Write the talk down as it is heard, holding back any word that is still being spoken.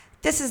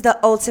This is the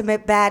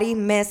ultimate baddie,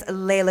 Miss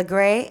Leila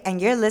Gray, and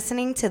you're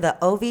listening to the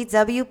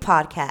OVW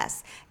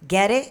podcast.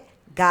 Get it,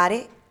 got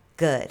it,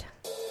 good.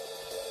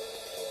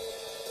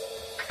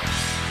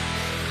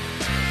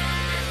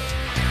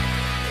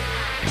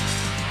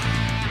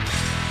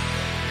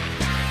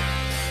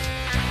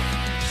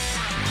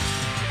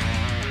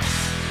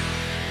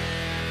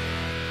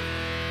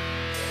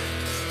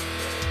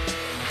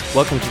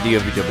 Welcome to the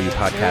OVW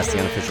podcast, the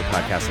unofficial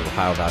podcast of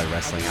Ohio Valley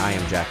Wrestling. I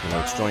am Jack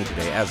Maloach, joined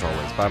today, as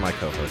always, by my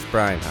co-host,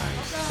 Brian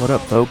Hines. What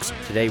up, folks?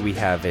 Today we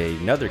have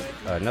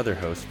another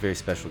host, very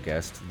special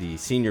guest, the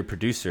senior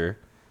producer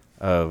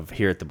of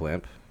Here at the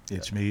Blimp.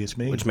 It's me.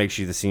 Which makes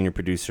you the senior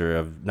producer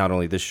of not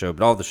only this show,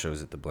 but all the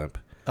shows at the Blimp.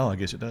 Oh, I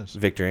guess it does.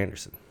 Victor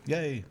Anderson.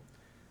 Yay.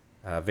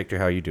 Victor,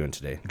 how are you doing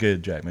today?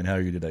 Good, Jackman. How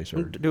are you today, sir?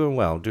 I'm doing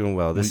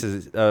well. This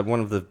is one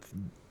of the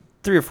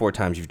 3 or 4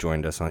 times you've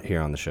joined us here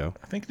on the show.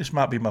 I think this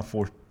might be my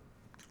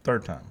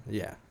third time.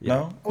 Yeah.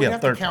 No? We have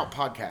third to count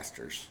time.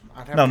 podcasters.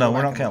 No,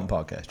 we're not counting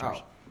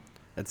podcasters. Oh.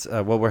 It's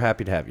well, we're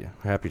happy to have you.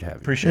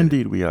 Appreciate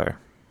Indeed, we are.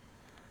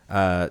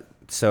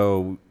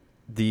 So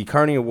the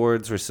Carney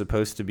Awards were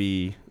supposed to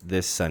be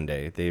this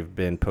Sunday. They've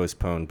been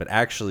postponed, but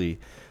actually,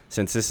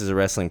 since this is a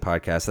wrestling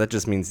podcast, that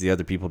just means the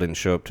other people didn't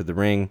show up to the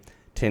ring.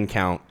 10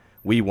 count.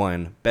 We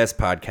won Best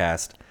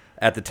Podcast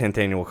at the 10th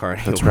Annual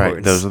Carney Awards. That's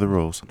right. Those are the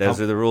rules.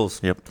 Those are the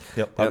rules. Yep.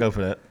 I'll go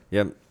for that.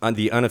 Yep.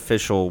 The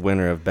unofficial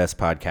winner of Best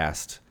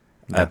Podcast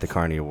at the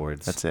Carney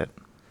Awards. That's it.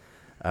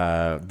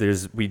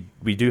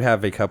 We do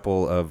have a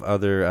couple of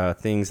other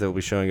things that will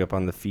be showing up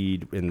on the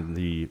feed in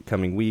the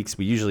coming weeks.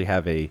 We usually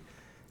have a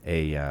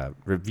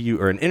review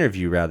or an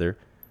interview rather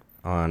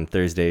on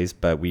Thursdays,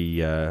 but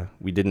we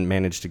didn't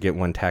manage to get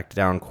one tacked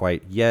down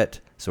quite yet.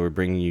 So we're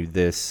bringing you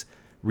this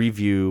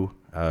review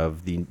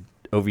of the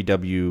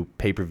OVW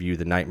pay-per-view,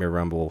 the Nightmare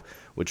Rumble,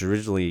 which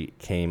originally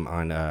came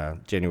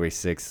on January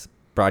 6th,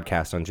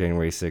 broadcast on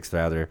January 6th,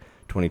 rather,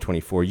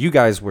 2024. You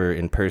guys were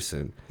in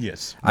person.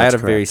 Yes. I had a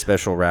correct. very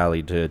special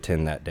rally to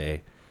attend that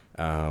day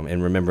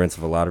in remembrance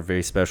of a lot of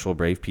very special,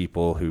 brave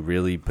people who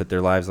really put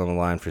their lives on the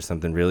line for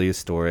something really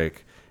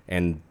historic,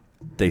 and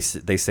they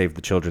saved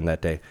the children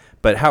that day.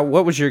 But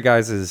what was your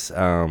guys'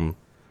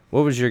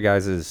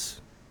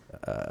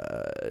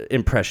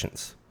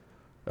 impressions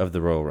of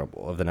the Royal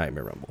Rumble, of the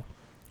Nightmare Rumble?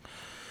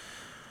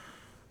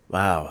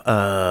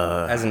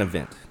 Wow. As an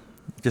event.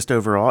 Just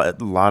overall, a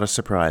lot of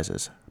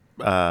surprises.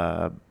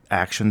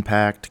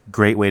 Action-packed.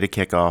 Great way to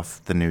kick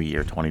off the new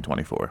year,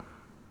 2024.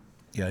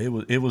 Yeah,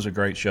 it was a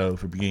great show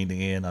from beginning to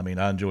end. I mean,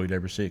 I enjoyed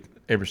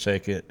every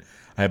second.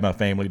 I had my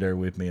family there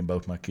with me, and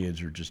both my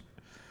kids are just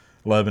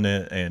loving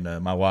it. And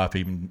my wife,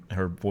 even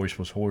her voice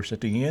was hoarse at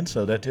the end,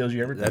 so that tells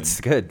you everything.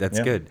 That's good. That's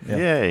good. Yeah.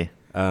 Yay.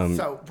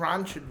 So,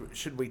 Brian,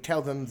 should we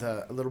tell them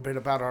a little bit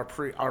about our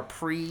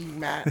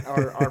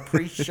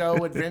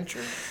pre-show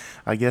adventure?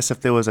 I guess if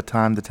there was a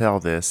time to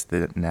tell this,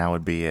 that now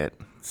would be it.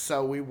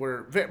 So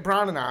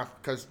Brian and I,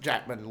 because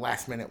Jackman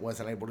last minute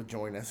wasn't able to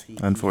join us. He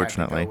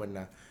Unfortunately. had to go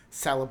and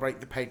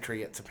celebrate the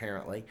Patriots,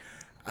 apparently.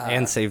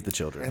 And save the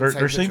children.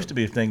 There seems to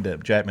be a thing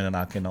that Jackman and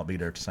I cannot be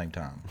there at the same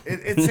time.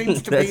 It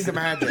seems to be the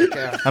magic.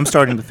 Yeah. I'm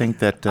starting to think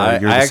that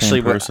you're the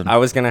same person. I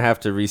was going to have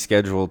to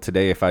reschedule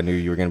today if I knew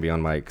you were going to be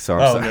on mic. So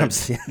I'm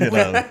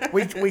Okay.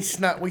 We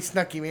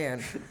snuck him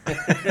in.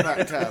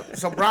 But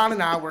so Brian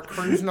and I were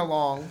cruising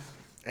along,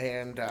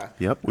 and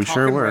Yep, we talking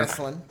sure were.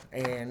 wrestling,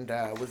 and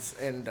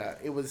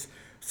it was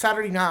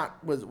Saturday night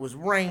was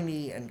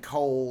rainy and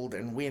cold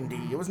and windy.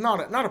 It was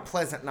not a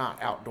pleasant night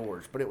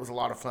outdoors, but it was a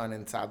lot of fun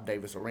inside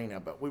Davis Arena.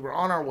 But we were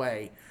on our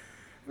way,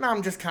 and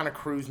I'm just kind of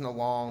cruising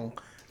along,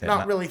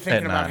 not really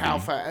thinking about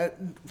how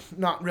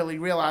not really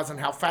realizing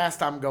how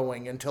fast I'm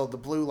going until the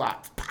blue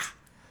lights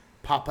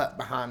pop up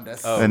behind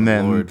us. Oh, and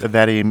then Lord.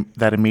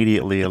 that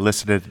immediately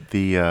elicited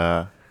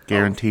the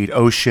guaranteed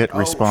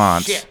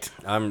response. Shit.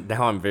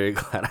 I'm very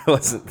glad I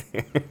wasn't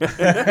there.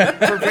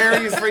 For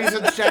various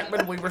reasons,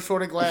 Jackman, we were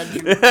sort of glad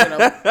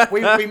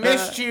we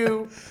missed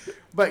you.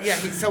 But yeah,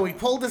 so he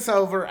pulled us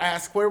over,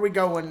 asked where we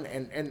going,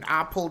 and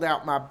I pulled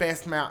out my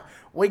best mount.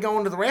 We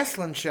going to the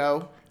wrestling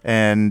show.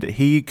 And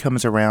he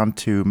comes around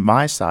to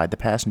my side, the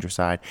passenger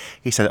side.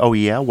 He said, "Oh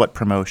yeah, what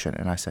promotion?"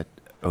 And I said,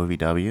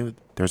 "OVW.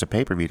 There's a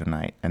pay-per-view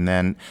tonight." And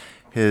then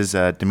his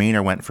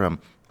demeanor went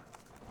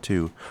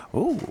to,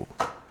 "Oh."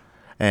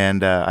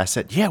 And I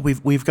said, "Yeah,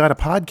 we've got a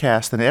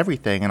podcast and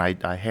everything." And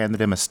I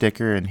handed him a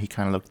sticker, and he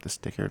kind of looked at the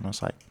sticker and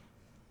was like,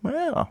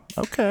 "Well,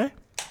 okay."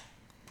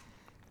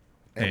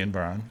 And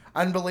Brian.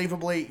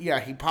 Unbelievably,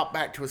 yeah, he popped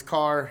back to his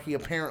car. He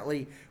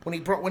apparently, when he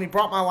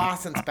brought my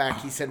license back,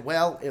 he said,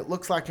 "Well, it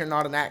looks like you're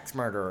not an axe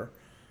murderer."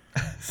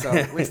 So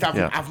at least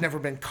I've never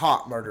been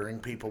caught murdering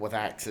people with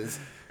axes.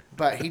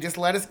 But he just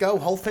let us go.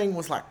 Whole thing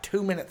was like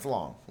 2 minutes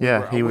long. He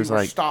was we were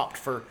like, stopped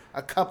for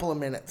a couple of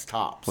minutes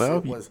tops.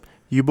 "Well,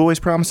 you boys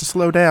promised to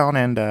slow down,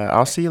 and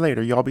I'll see you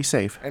later. Y'all be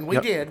safe." And we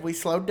did. We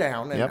slowed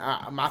down, and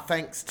Yep. my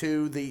thanks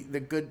to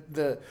the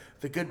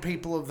good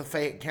people of the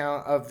Fayette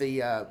County of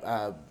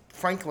the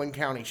Franklin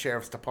County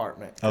Sheriff's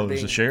Department. Oh, it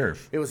was a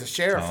sheriff. It was a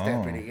sheriff's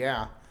deputy.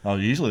 Yeah. Oh,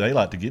 usually they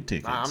like to get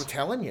tickets. I'm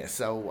telling you.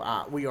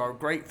 So we are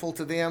grateful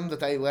to them that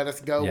they let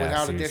us go Yeah,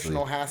 without seriously.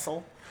 additional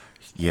hassle.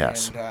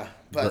 Yes. And,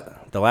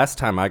 but The last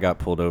time I got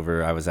pulled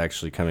over, I was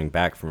actually coming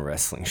back from a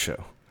wrestling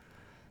show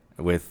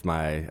with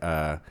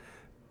my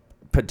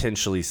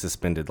potentially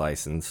suspended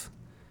license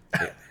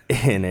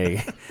in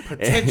a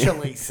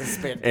potentially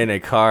suspended. in a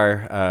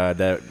car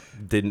that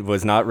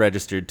was not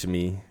registered to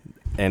me,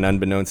 and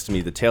unbeknownst to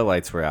me, the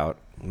taillights were out.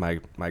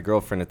 My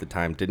girlfriend at the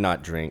time did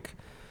not drink,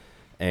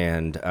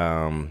 and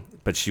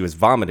but she was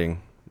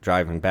vomiting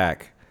driving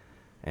back,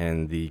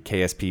 and the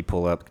KSP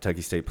pull up,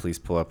 Kentucky State Police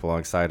pull up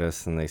alongside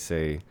us, and they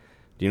say,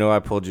 "Do you know why I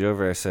pulled you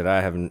over?" I said,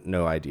 "I have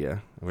no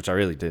idea," which I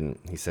really didn't.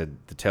 He said,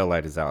 "The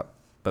taillight is out."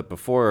 But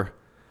before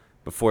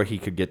he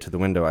could get to the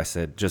window, I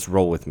said, "Just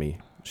roll with me."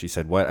 She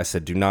said, "What?" I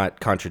said, "Do not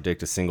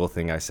contradict a single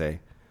thing I say."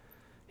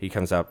 He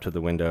comes out to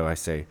the window. I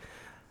say,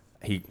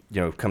 he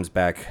comes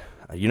back.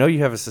 "You know you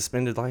have a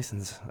suspended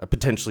license, a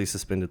potentially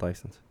suspended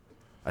license."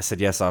 I said,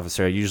 "Yes,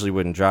 officer. I usually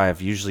wouldn't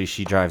drive. Usually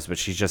she drives, but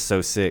she's just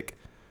so sick."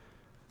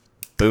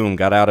 Boom,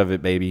 got out of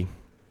it, baby.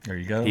 There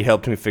you go. He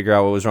helped me figure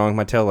out what was wrong with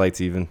my taillights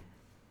even.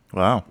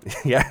 Wow.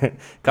 Yeah,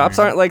 cops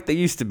aren't like they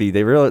used to be.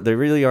 They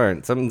really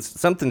aren't.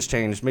 Something's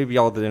changed. Maybe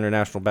all the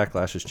international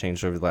backlash has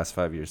changed over the last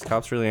 5 years.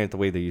 Cops really aren't the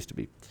way they used to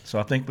be. So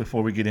I think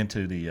before we get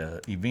into the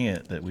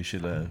event that we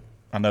should,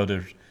 I know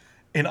there's,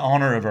 in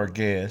honor of our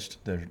guest,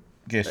 the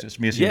guest that's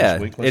missing Yeah,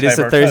 this week. it is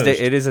a Thursday.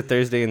 It is a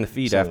Thursday in the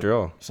feed after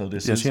all. So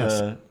this Yes, is,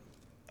 yes.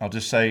 I'll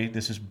just say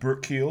this is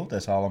Brook Hill.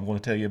 That's all I'm going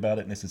to tell you about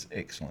it, and this is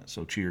excellent.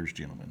 So cheers,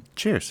 gentlemen.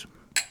 Cheers.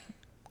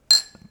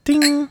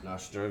 Ding.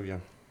 Nostrovia.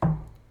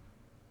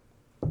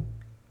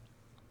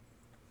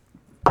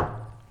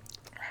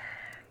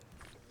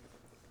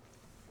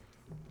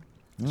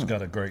 It's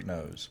got a great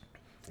nose.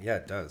 Yeah,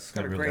 it does.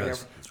 Got a really great,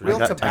 does. real I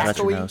got your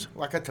tobacco-y, nose.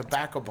 like a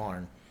tobacco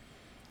barn.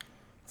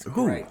 It's Ooh,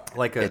 great.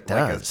 like a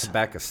does.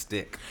 tobacco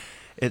stick.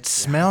 It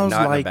smells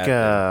not in a like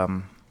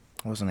bad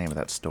what was the name of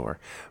that store?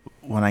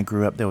 When I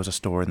grew up, there was a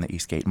store in the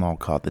Eastgate Mall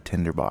called the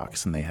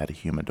Tinderbox, and they had a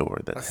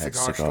humidor that A had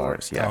cigar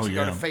cigars. store. Yeah, Oh, You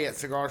go to yeah. Fayette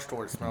Cigar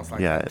Store, it smells like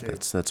yeah, that too.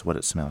 that's what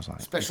it smells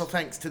like. Special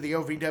thanks to the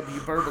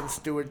OVW Bourbon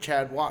steward,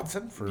 Chad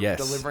Watson, for Yes.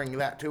 delivering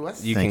that to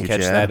us. You Thank can you,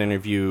 catch Chad. that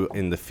interview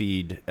in the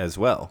feed as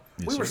well.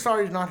 we were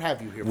sorry to not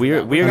have you here. For We're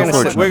that. we're gonna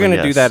Unfortunately,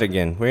 do yes. that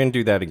again. We're gonna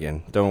do that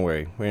again. Don't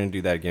worry. We're gonna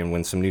do that again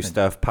when some new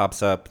stuff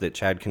pops up that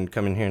Chad can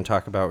come in here and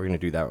talk about. We're gonna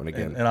do that one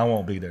again. And I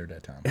won't be there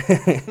that time.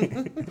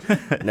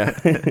 No.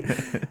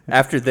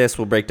 After this,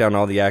 we'll break down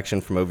all the action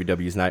from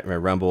OVW's Nightmare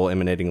Rumble,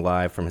 emanating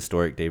live from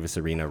historic Davis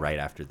Arena. Right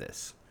after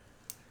this.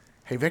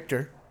 Hey,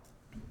 Victor,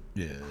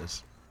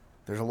 Yes.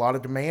 there's a lot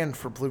of demand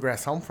for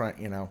Bluegrass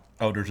Homefront, you know.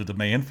 Oh, there's a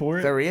demand for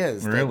it? There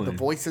is. Really? The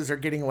voices are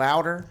getting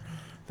louder.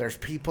 There's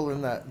people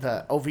in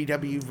the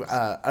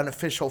OVW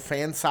unofficial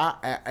fan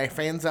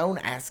zone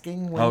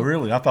asking. When, Oh,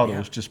 really? I thought Yeah. it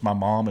was just my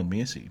mom and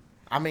Missy.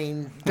 I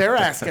mean, they're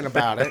asking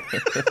about it.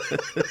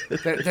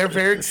 They're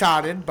very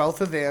excited,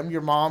 both of them. Your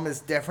mom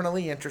is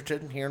definitely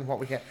interested in hearing what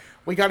we have.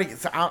 We got to get.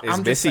 So Is I'm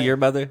just Missy saying, your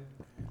mother?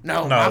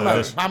 No,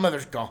 No, my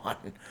mother's gone.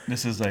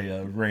 This is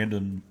a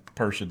random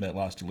person that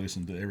likes to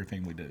listen to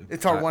everything we do.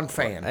 It's our one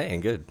fan. Hey,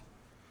 ain't good.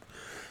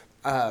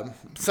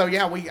 So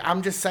yeah,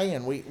 I'm just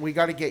saying we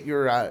got to get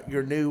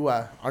your new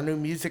our new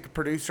music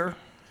producer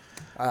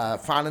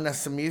finding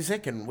us some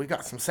music, and we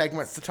got some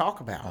segments to talk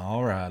about.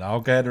 All right.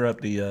 I'll gather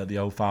up the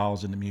old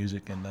files and the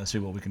music and see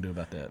what we can do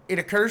about that. It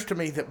occurs to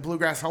me that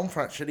Bluegrass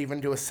Homefront should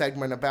even do a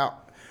segment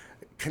about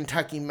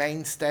Kentucky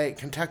mainstay,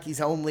 Kentucky's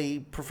only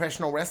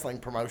professional wrestling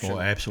promotion.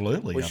 Well,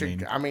 absolutely. We should.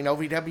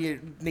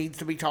 OVW needs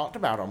to be talked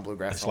about on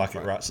Bluegrass. It's like it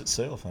Homefront. writes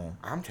itself, huh?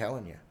 I'm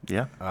telling you.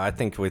 Yeah. I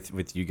think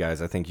with you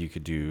guys, I think you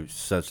could do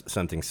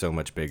something so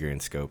much bigger in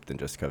scope than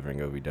just covering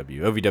OVW.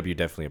 OVW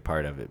definitely a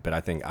part of it, but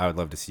I think I would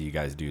love to see you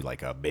guys do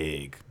like a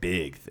big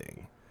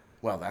thing.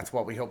 Well, that's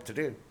what we hope to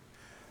do.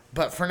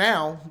 But for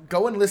now,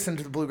 go and listen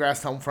to the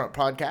Bluegrass Homefront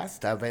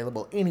podcast,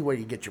 available anywhere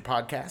you get your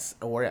podcasts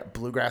or at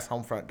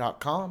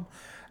bluegrasshomefront.com.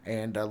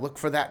 And look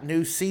for that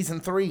new season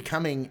 3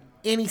 coming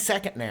any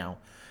second now.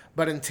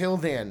 But until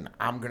then,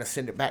 I'm going to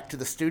send it back to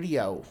the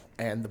studio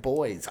and the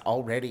boys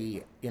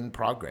already in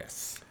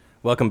progress.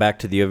 Welcome back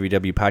to the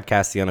OVW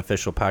podcast, the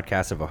unofficial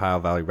podcast of Ohio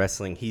Valley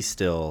Wrestling. He's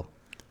still,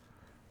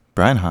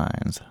 Brian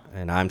Hines.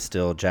 and I'm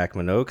still Jack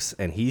Minox,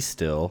 and he's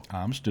still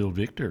I'm still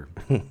Victor.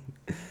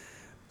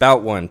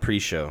 Bout 1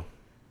 pre-show.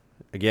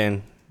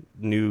 Again,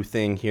 new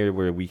thing here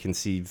where we can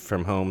see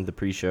from home the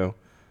pre-show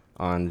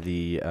on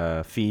the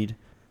feed.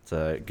 It's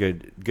a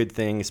good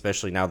thing,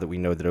 especially now that we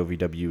know that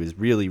OVW is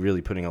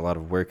really putting a lot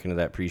of work into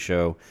that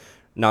pre-show,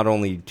 not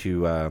only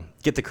to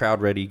get the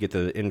crowd ready, get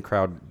the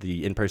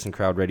in-person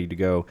crowd ready to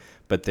go,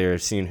 but they're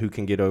seeing who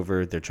can get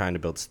over. They're trying to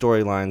build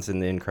storylines in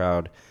the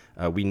in-crowd.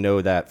 We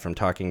know that from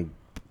talking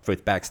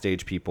with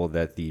backstage people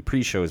that the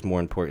pre-show is more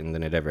important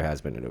than it ever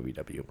has been at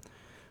OVW.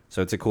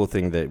 So it's a cool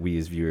thing that we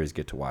as viewers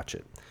get to watch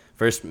it.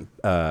 First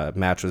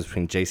match was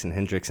between Jason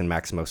Hendrix and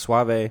Maximo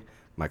Suave,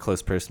 my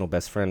close personal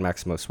best friend,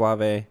 Maximo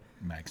Suave.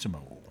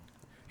 Maximo.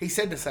 He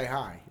said to say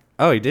hi.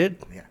 Oh, he did?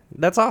 Yeah.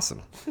 That's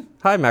awesome.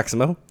 Hi,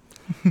 Maximo.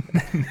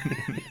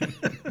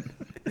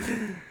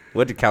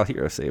 What did Cal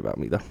Hero say about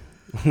me, though?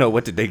 No,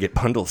 what did they get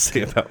bundles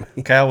say about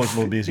me? Cal was a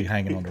little busy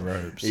hanging on the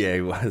ropes. Yeah,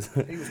 he was.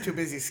 He was too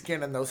busy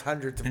skinning those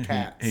hundreds of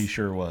cats. He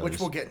sure was. Which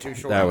we'll get to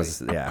shortly. That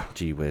was, yeah,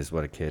 gee whiz,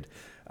 what a kid.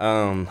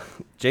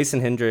 Jason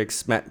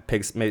Hendrix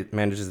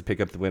manages to pick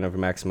up the win over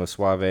Maximo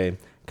Suave.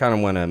 Kind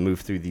of want to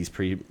move through these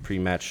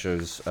pre-match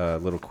shows a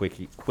little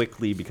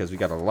quickly because we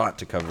got a lot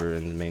to cover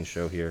in the main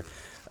show here.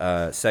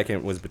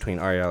 Second was between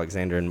Arie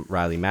Alexander and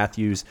Riley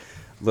Matthews.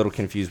 A little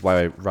confused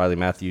why Riley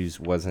Matthews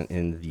wasn't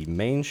in the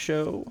main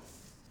show.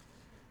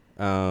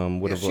 She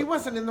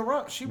wasn't in the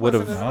rumble. She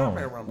wasn't in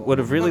the rumble. Would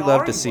have really But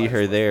loved to Arie see was.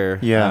 her there.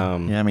 Yeah,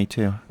 yeah, me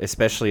too.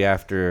 Especially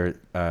after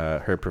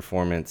her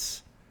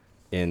performance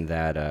in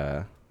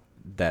that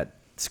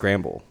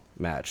scramble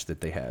match that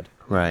they had.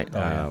 Right.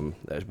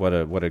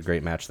 What a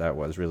great match that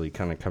was. Really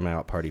kind of coming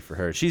out party for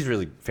her. She's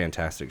really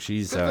fantastic.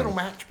 She's Good little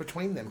match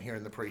between them here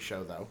in the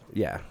pre-show, though.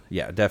 Yeah,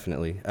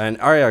 definitely. And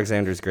Arie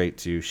Alexander's great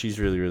too. She's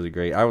really, really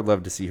great. I would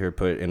love to see her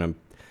put in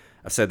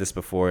I've said this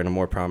before, in a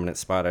more prominent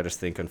spot. I just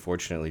think,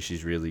 unfortunately,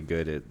 she's really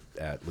good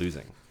at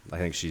losing. I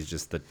think she's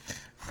just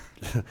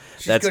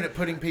She's good at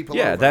putting people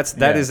over. That's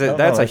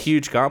a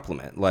huge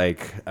compliment.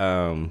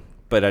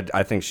 But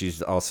I think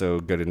she's also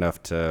good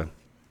enough to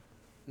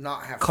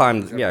not have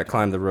climb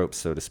the ropes,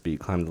 so to speak,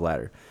 climb the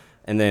ladder.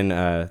 And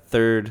then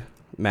third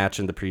match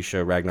in the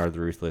pre-show, Ragnar the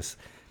Ruthless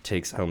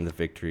takes home the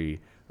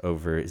victory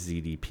over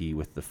ZDP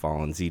with the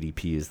Fallen.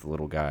 ZDP is the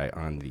little guy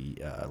on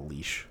the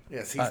leash.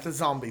 Yes, he's the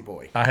zombie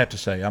boy. I have to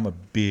say, I'm a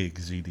big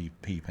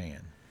ZDP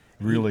fan.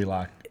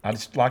 I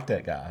just like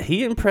that guy.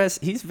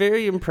 He's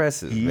very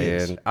impressive, He man.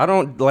 is. I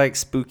don't like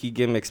spooky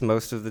gimmicks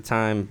most of the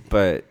time,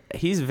 but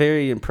he's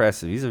very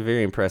impressive. He's a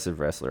very impressive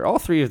wrestler. All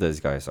three of those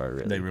guys are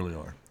really. They really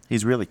are.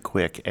 He's really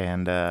quick,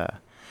 and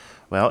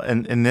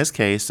in this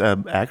case,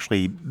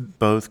 actually,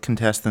 both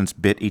contestants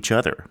bit each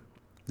other.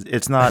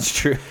 It's not That's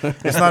true.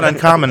 It's not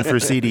uncommon for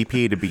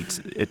CDP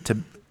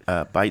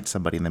to bite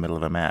somebody in the middle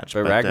of a match.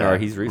 But Ragnar,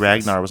 he's ruthless.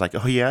 Ragnar was like,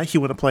 "Oh yeah, you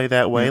want to play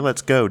that way?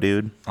 Let's go,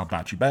 dude." I'll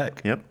bite you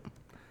back. Yep.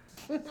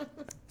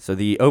 So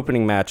the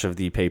opening match of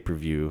the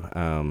pay-per-view,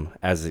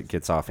 as it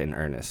gets off in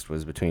earnest,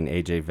 was between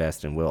AJ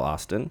Vest and Will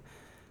Austin.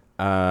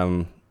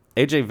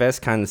 AJ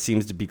Vest kind of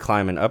seems to be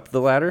climbing up the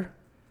ladder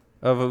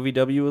of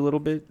OVW a little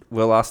bit.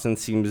 Will Austin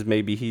seems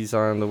maybe he's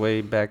on the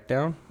way back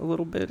down a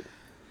little bit,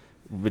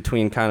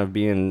 between kind of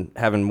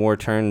having more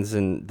turns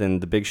than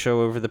the Big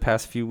Show over the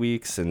past few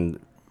weeks and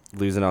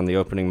losing on the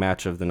opening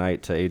match of the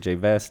night to AJ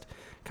Vest.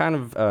 Kind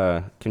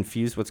of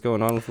confused what's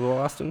going on with Will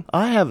Austin.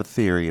 I have a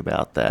theory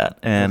about that,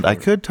 and I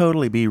could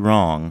totally be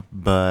wrong,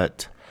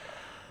 but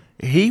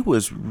he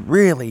was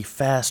really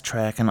fast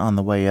tracking on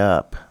the way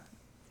up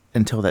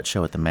until that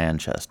show at the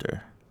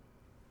Manchester.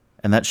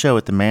 And that show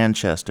at the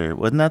Manchester,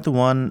 wasn't that the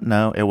one?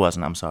 No, it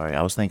wasn't. I'm sorry.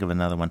 I was thinking of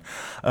another one.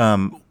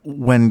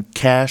 When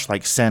Cash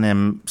sent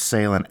him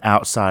sailing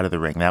outside of the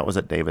ring, that was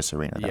at Davis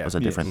Arena. That was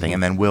a different thing.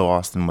 And then Will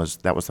Austin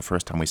that was the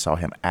first time we saw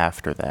him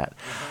after that.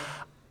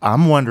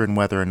 I'm wondering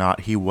whether or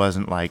not he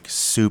wasn't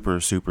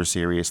super, super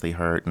seriously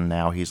hurt, and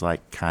now he's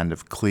kind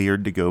of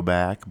cleared to go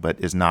back, but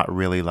is not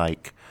really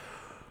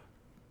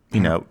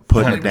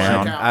putting it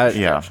down.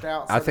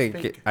 I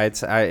think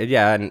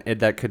and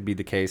that could be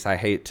the case. I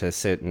hate to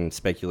sit and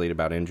speculate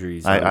about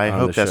injuries. I on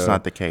hope the that's show.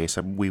 not the case.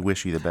 We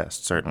wish you the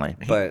best, certainly.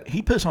 But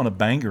he puts on a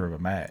banger of a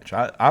match.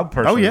 I would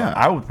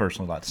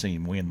personally like to see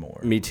him win more.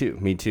 Me too.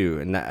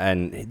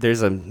 And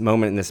there's a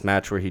moment in this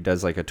match where he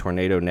does a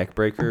tornado neck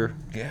breaker.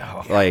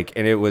 Yeah.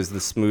 And it was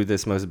the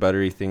smoothest, most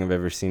buttery thing I've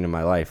ever seen in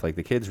my life.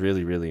 The kid's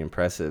really, really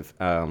impressive.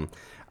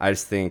 I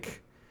just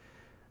think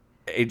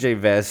AJ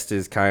Vest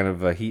is kind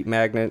of a heat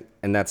magnet,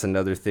 and that's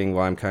another thing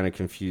why I'm kind of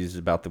confused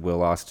about the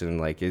Will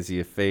Austin. Is he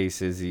a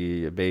face? Is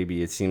he a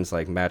baby? It seems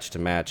like match to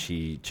match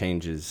he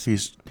changes.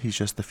 He's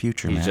just the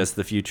future, man. He's just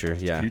the future,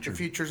 yeah. The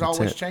future's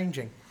always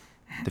changing.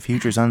 The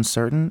future's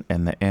uncertain,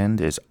 and the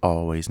end is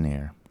always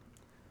near.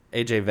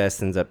 AJ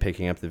Vest ends up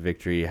picking up the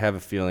victory. I have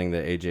a feeling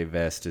that AJ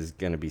Vest is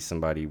going to be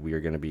somebody we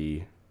are going to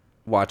be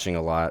watching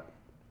a lot.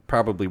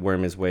 Probably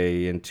worm his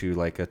way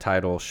into a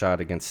title shot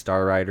against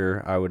Star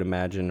Rider, I would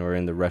imagine, or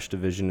in the Rush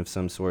division of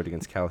some sort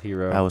against Cal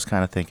Hero. I was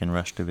kind of thinking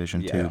Rush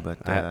division too, but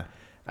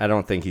I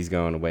don't think he's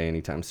going away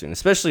anytime soon,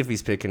 especially if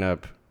he's picking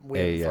up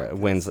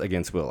wins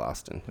against Will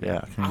Austin.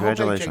 Yeah,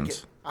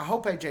 congratulations. I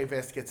hope AJ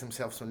Vest gets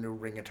himself some new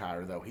ring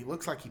attire, though. He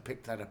looks like he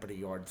picked that up at a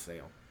yard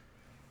sale.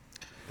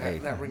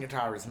 That ring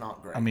attire is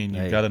not great. I mean,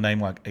 you've got a name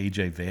like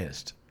AJ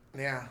Vest.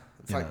 Yeah,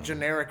 it's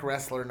generic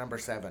wrestler number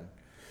 7.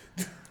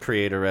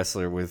 Create a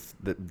wrestler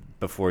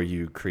before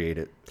you create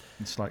it.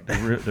 It's like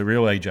the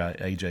real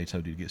AJ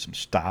told you to get some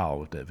style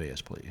with that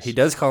vest, please. He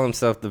does call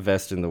himself the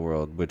best in the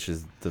world, which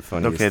is the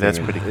funniest thing. Okay, that's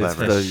pretty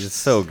clever. It's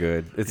so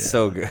good. It's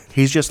so good.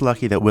 He's just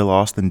lucky that Will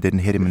Austin didn't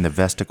hit him in the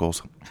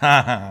vesticles.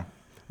 All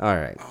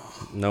right,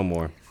 no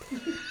more.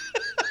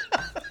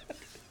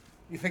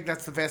 You think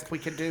that's the best we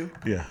can do?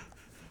 Yeah.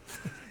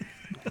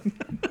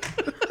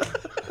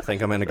 I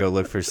think I'm going to go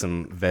look for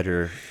some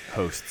better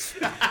hosts.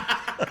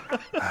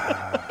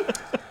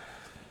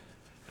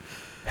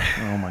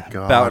 Oh my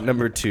God. Bout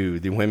number 2,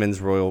 the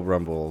Women's Royal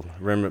Rumble,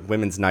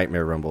 Women's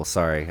Nightmare Rumble.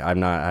 Sorry, I'm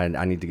not.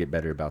 I need to get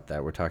better about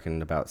that. We're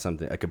talking about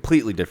a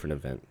completely different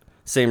event.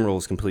 Same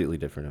rules, completely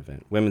different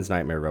event. Women's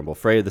Nightmare Rumble.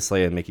 Freya, the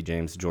Slaya, and Micky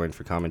James joined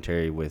for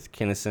commentary with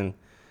Kinnison.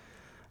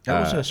 That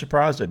was a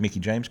surprise that Micky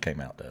James came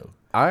out, though.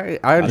 I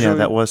enjoyed, Yeah,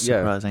 that was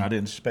surprising. I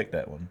didn't expect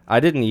that one. I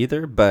didn't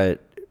either,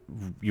 but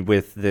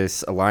with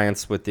this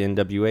alliance with the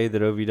NWA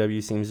that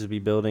OVW seems to be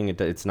building,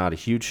 it's not a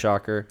huge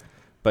shocker.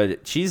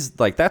 But she's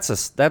like that's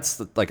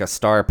like a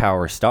star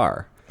power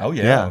star. Oh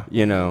yeah, Yeah.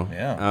 You know.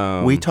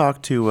 Yeah. We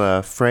talked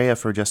to Freya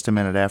for just a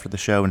minute after the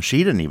show, and she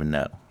didn't even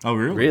know Oh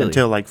really? Really?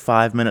 until like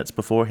 5 minutes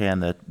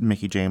beforehand that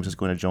Micky James is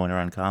going to join her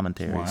on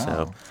commentary.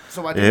 Wow.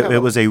 So I do have it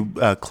was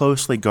a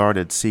closely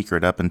guarded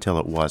secret up until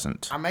it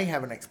wasn't. I may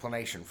have an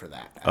explanation for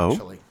that, Oh?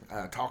 actually.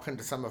 Talking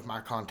to some of my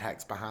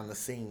contacts behind the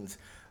scenes,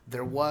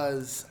 there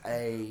was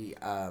an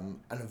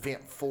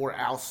event for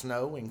Al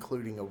Snow,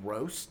 including a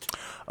roast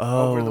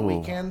over the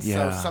weekend.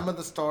 yeah. So some of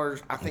the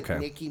stars, I think Okay.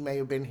 Micky may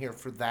have been here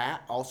for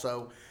that.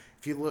 Also,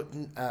 if you look,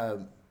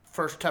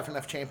 first Tough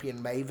Enough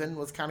champion Maven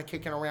was kind of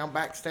kicking around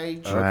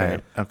backstage.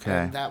 Right. Okay.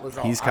 And that was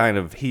all. He's kind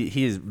of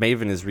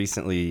Maven has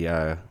recently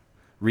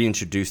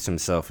reintroduced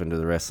himself into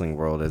the wrestling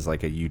world as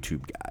like a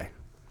YouTube guy.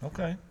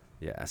 Okay.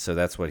 Yeah, so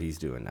that's what he's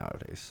doing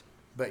nowadays.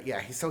 But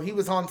yeah, so he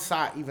was on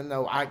site, even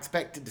though I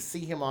expected to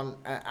see him on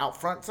out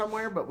front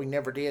somewhere, but we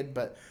never did.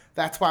 But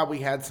that's why we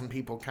had some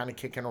people kind of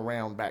kicking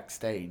around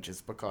backstage,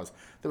 is because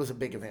there was a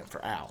big event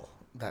for Al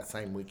that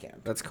same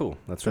weekend. That's cool.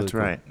 That's really That's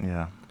cool. right.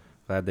 Yeah.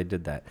 Glad they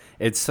did that.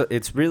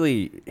 It's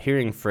really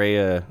hearing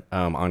Freya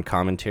on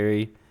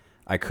commentary.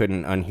 I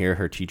couldn't unhear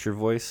her teacher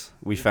voice.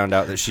 We found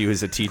out that she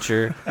was a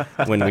teacher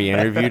when we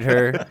interviewed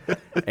her,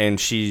 and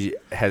she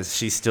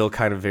still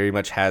kind of very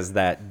much has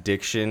that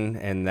diction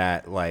and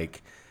that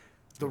like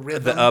The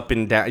rhythm. the up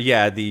and down.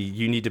 Yeah,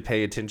 you need to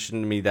pay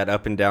attention to me. That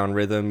up and down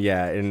rhythm.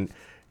 Yeah, and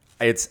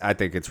I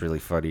think it's really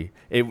funny.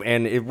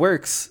 It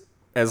works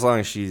as long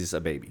as she's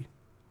a baby.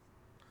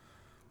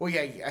 Well,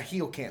 yeah, a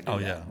heel can't do Oh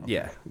that. yeah.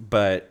 Yeah,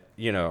 but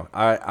you know,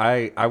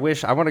 I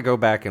wish I want to go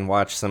back and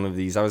watch some of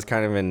these. I was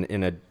kind of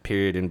in a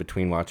period in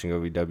between watching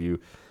OVW,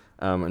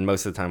 and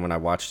most of the time when I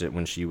watched it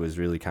when she was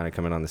really kind of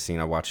coming on the scene,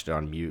 I watched it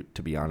on mute.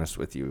 To be honest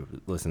with you,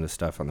 listen to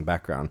stuff on the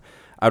background.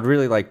 I'd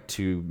really like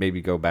to maybe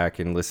go back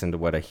and listen to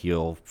what a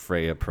heel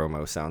Freya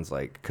promo sounds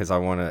like, because I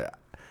want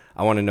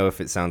to know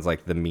if it sounds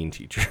like the mean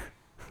teacher.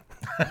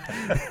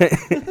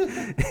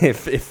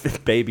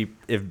 if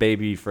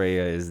baby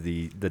Freya is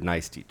the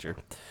nice teacher.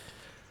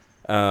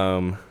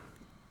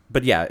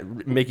 But yeah,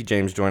 Micky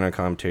James joined on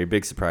commentary.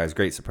 Big surprise,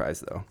 great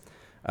surprise though.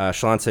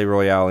 Shalonce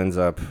Royale ends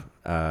up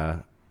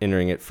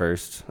entering it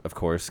first, of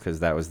course, because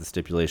that was the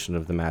stipulation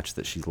of the match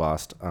that she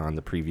lost on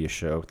the previous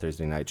show,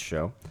 Thursday night's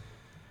show.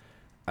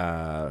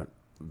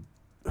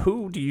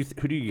 Who do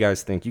you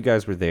guys think? You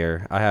guys were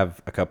there. I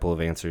have a couple of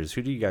answers.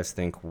 Who do you guys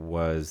think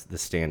was the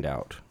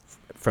standout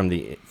from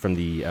the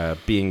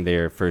being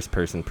there first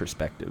person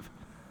perspective?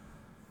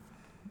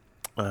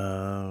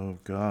 Oh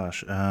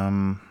gosh.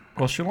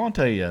 Well,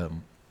 Shalonce,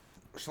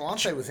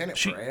 Shalonce was in it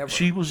forever.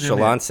 she was in it.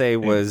 Shalonce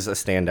was a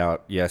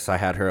standout. Yes, I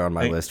had her on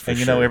my list for and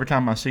sure. you know, every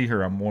time I see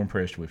her, I'm more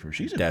impressed with her.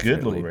 She's a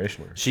good little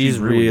wrestler. She's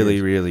She really,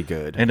 is. really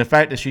good. And the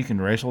fact that she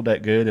can wrestle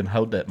that good and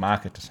hold that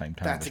mic at the same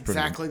time. That's is pretty,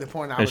 exactly the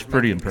point I was it's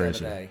pretty making the other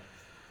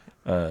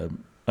impressive. day.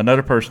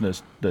 Another person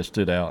that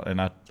stood out,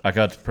 and I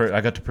got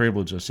the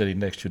privilege of sitting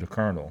next to the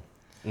Colonel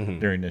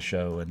during this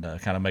show, and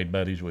kind of made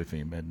buddies with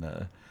him.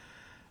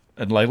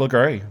 And Leila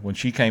Gray, when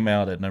she came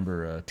out at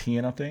number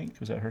 10, I think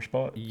was that her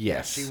spot.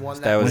 Yes, she won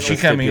that that was When the she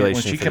the came in, when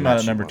stipulation she for came the out match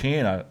at she number won.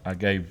 10, I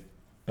gave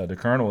the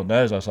Colonel a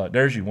nudge. I was like,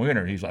 "There's your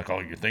winner." He's like, "Oh,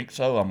 you think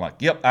so?" I'm like,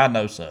 "Yep, I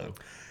know so."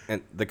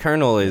 And the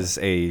Colonel is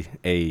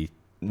a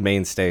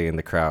mainstay in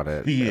the crowd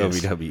at He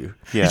is. OVW.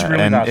 Yeah, He's a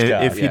really and nice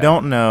guy, if you yeah.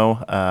 don't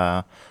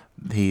know,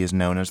 he is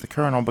known as the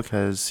Colonel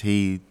because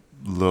he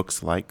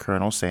looks like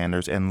Colonel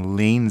Sanders and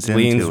leans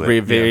into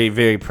it. Very,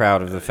 very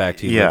proud of the fact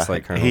he looks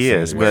like Colonel he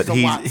Sanders. is, Wears but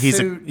the white he's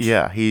suit.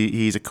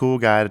 he's a cool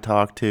guy to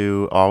talk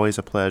to. Always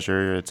a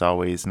pleasure. It's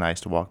always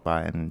nice to walk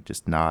by and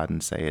just nod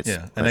and say it's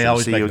Yeah, and pleasure they to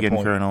always see make you it a again,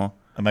 point. Colonel.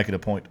 I make it a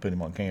point to put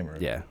him on camera.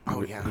 Yeah.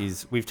 Oh, yeah.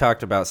 We've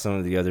talked about some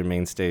of the other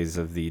mainstays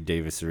of the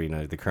Davis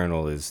Arena. The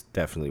Colonel is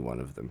definitely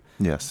one of them.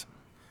 Yes.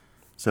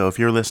 So if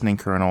you're listening,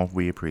 Colonel,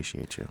 we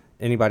appreciate you.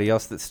 Anybody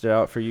else that stood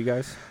out for you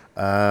guys?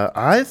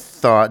 I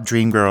thought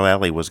Dream Girl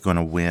Ellie was going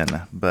to win,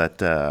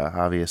 but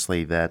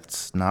obviously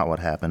that's not what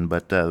happened.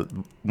 But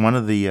one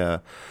of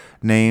the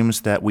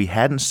names that we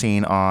hadn't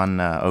seen on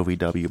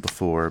OVW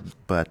before,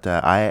 but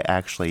I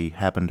actually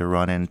happened to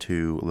run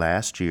into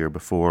last year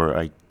before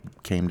I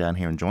came down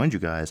here and joined you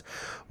guys,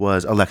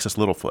 was Alexis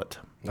Littlefoot.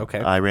 Okay.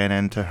 I ran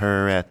into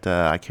her at,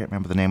 I can't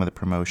remember the name of the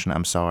promotion,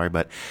 I'm sorry,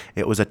 but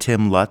it was a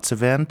Tim Lutz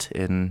event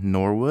in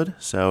Norwood.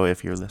 So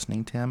if you're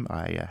listening, Tim,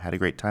 I had a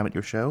great time at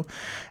your show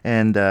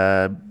and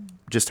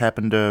just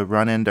happened to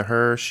run into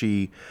her.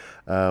 She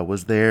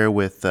was there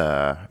with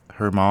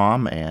her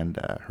mom and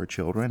her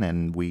children,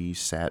 and we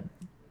sat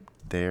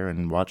there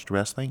and watched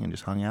wrestling and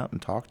just hung out and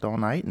talked all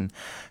night and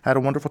had a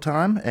wonderful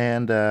time.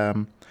 And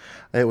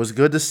it was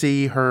good to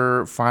see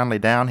her finally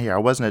down here.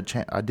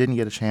 I didn't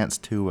get a chance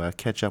to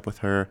catch up with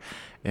her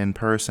in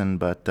person,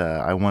 but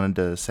I wanted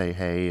to say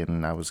hey,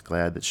 and I was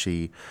glad that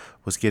she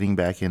was getting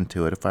back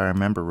into it. If I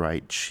remember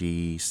right,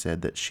 she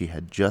said that she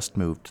had just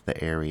moved to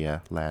the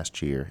area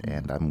last year,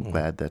 and I'm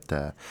glad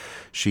that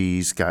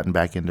she's gotten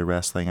back into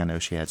wrestling. I know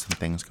she had some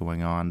things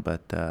going on,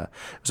 but it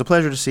was a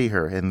pleasure to see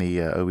her in the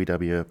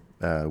OVW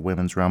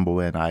Women's Rumble,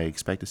 and I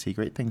expect to see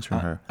great things from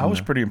her. I was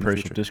pretty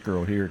impressed with this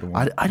girl here. The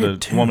one, I did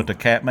too. One with the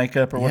cat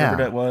makeup or whatever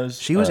that was.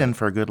 She was in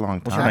for a good long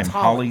What's her time. name?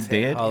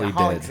 Holidead?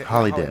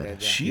 Holidead.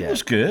 She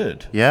was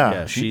good.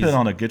 Yeah. She put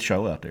on a good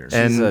show out there.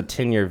 She's a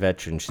 10-year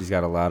veteran. She's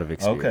got a lot of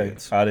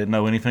experience. Okay. I didn't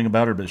know anything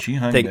about her, but she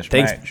hung this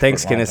match.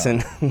 Thanks, for a long Kinnison.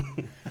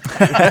 time.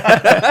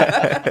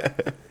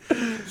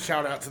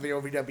 Shout out to the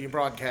OVW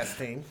broadcast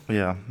team.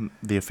 Yeah,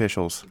 the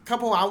officials. A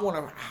couple I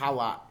want to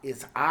highlight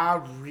is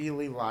I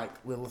really like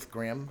Lilith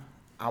Grimm.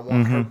 I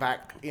want her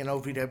back in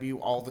OVW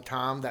all the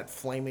time. That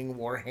flaming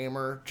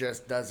Warhammer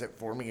just does it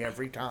for me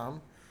every time.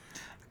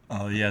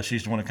 Oh, yeah,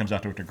 she's the one that comes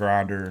out there with the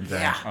grinder. And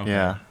Yeah. Okay.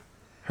 Yeah.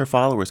 Her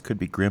followers could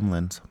be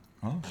gremlins.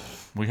 Oh,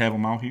 we have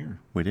them all here.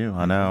 We do,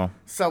 I know.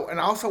 So, and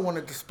I also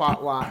wanted to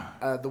spotlight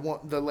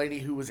the lady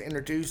who was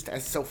introduced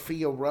as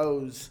Sophia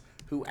Rose,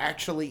 who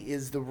actually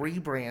is the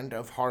rebrand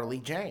of Harley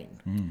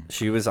Jane.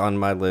 She was on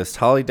my list.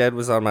 Holidead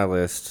was on my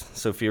list.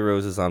 Sophia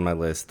Rose is on my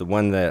list. The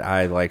one that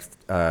I liked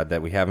that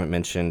we haven't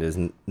mentioned is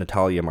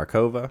Natalia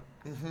Markova.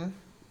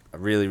 I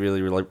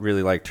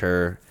really liked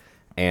her.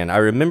 And I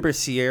remember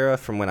Sierra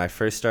from when I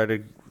first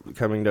started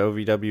coming to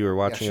OVW or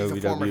watching she's OVW.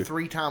 a former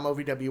 3-time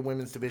OVW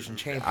Women's Division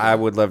champion. I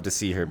would love to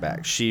see her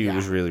back. She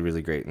was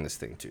really great in this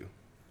thing, too.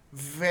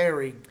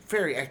 Very,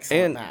 very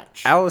excellent And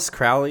match. Alice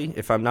Crowley,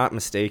 if I'm not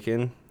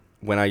mistaken,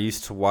 when I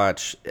used to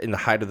watch in the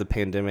height of the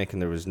pandemic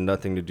and there was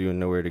nothing to do and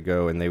nowhere to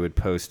go, and they would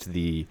post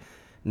the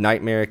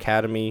Nightmare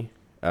Academy,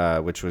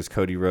 which was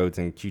Cody Rhodes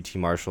and QT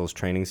Marshall's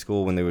training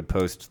school, when they would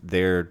post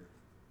their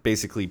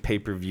basically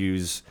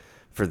pay-per-views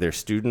for their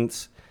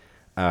students.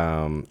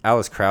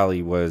 Alice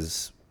Crowley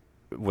was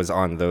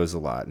on those a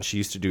lot, and she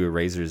used to do a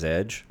Razor's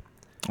Edge.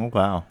 Oh,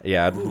 wow.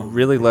 Yeah, I'd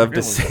really love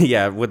to see.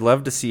 Yeah, would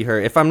love to see her.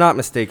 If I'm not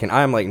mistaken,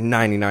 I'm like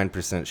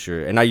 99%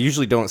 sure, and I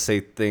usually don't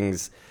say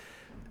things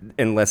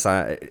unless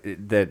very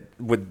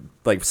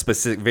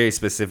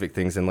specific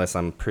things unless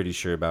I'm pretty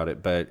sure about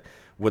it. But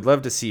would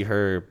love to see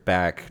her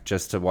back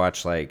just to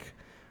watch like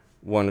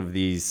one of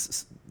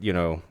these.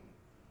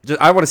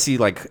 I want to see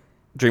like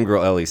Dream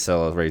Girl Ellie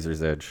sell a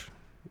Razor's Edge.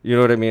 You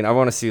know what I mean? I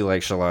want to see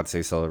like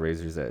Shalonce sell a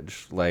Razor's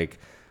Edge. Like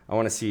I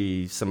want to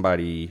see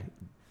somebody.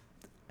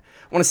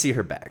 I want to see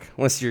her back.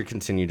 I want to see her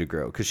continue to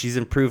grow because she's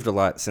improved a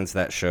lot since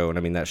that show. And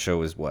I mean, that show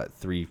was what,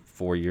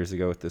 3-4 years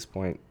ago at this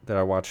point that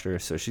I watched her.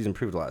 So she's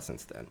improved a lot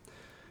since then.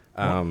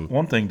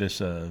 One thing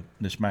this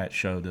match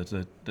showed is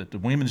that the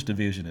women's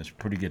division is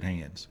pretty good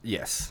hands.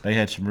 Yes. They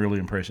had some really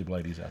impressive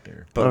ladies out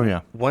there.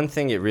 But one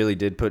thing it really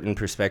did put in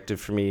perspective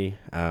for me,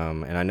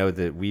 and I know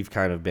that we've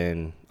kind of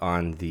been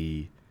on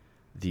the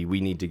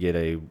we need to get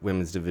a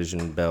women's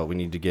division belt. We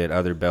need to get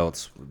other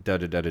belts.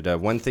 Da-da-da-da-da.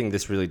 One thing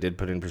this really did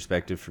put in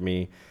perspective for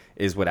me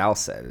is what Al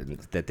said,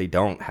 that they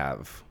don't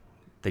have.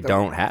 They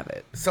don't have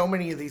it. So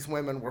many of these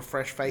women were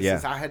fresh faces.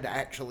 Yeah. I had to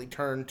actually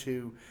turn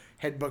to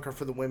head booker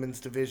for the women's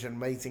division,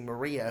 Amazing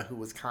Maria, who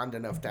was kind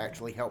enough to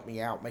actually help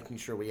me out, making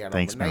sure we had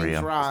all the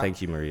names right.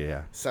 Thank you, Maria.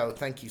 Yeah. So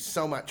thank you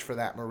so much for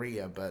that,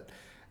 Maria. But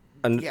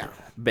yeah,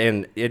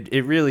 and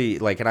it really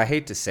and I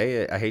hate to say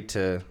it. I hate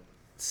to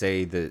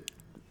say that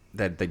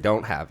they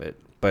don't have it,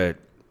 but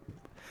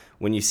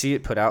when you see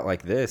it put out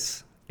like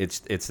this, it's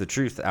the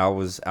truth. Al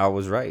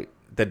was right.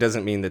 That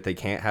doesn't mean that they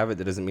can't have it.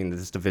 That doesn't mean that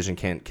this division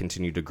can't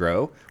continue to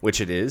grow,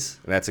 which it is.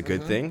 And that's a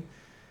good thing.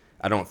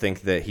 I don't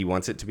think that he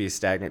wants it to be a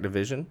stagnant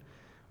division,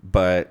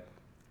 but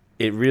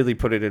it really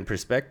put it in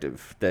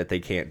perspective that they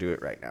can't do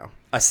it right now.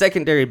 A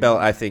secondary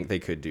belt, I think they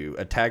could do.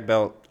 A tag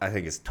belt, I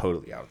think is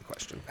totally out of the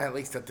question. at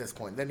least at this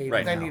point, they need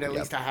Right now, at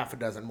least a half a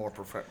dozen more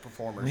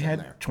performers We in had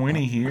there.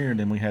 20 here, and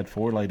then we had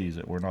 4 ladies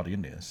that were not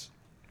in this.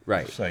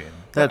 Right. Just saying.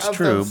 That's Of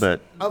true, those-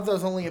 but of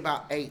those, only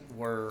about 8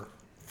 were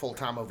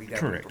full-time OVW.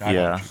 Correct.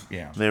 performers.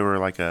 Yeah. they were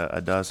like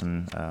a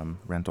dozen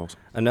rentals.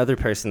 Another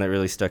person that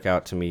really stuck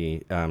out to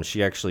me,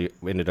 she actually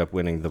ended up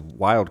winning the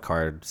wild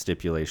card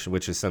stipulation,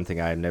 which is something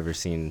I had never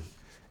seen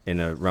in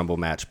a Rumble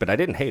match, but I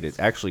didn't hate it.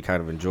 Actually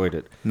kind of enjoyed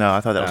it. No,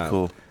 I thought that was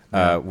cool.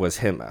 Was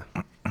Gema.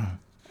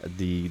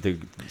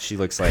 She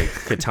looks like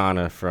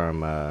Katana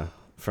from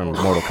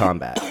Mortal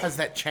Kombat. Has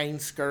that chain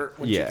skirt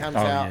when Yeah. she comes Oh,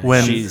 out. yeah.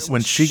 When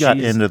she got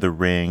she's- into the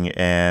ring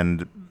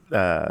and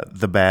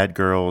the bad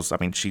girls, I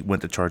mean, she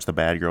went to charge the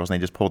bad girls and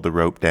they just pulled the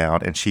rope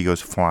down and she goes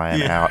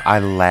flying out. I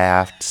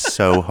laughed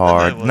so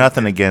hard.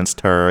 Nothing against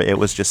her. It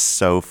was just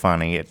so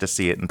funny to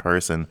see it in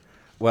person.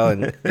 Well,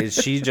 and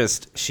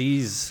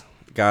she's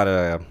got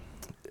an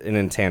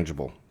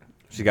intangible.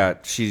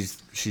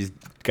 She's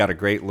got a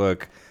great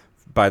look.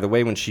 By the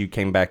way, when she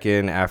came back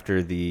in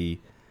after the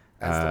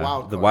As the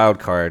wild the card. wild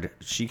card,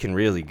 she can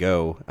really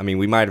go. I mean,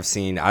 we might have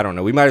seen, I don't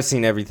know, we might have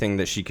seen everything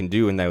that she can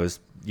do in those,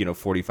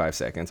 45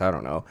 seconds. I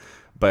don't know.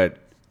 But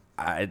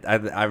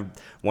I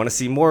want to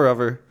see more of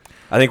her.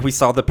 I think we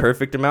saw the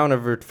perfect amount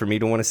of her for me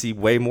to want to see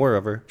way more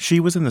of her. She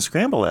was in the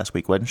scramble last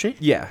week, wasn't she?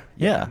 Yeah.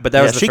 Yeah. But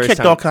that was the she first kicked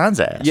time. all kinds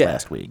of ass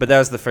last week. But that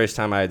was the first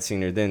time I had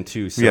seen her then,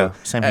 too. So, Yeah,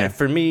 same here.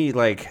 For me,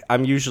 like,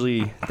 I'm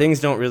usually, things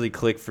don't really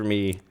click for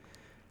me.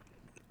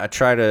 I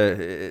try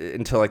to,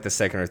 until like the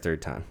second or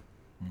third time.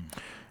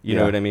 You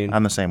know what I mean?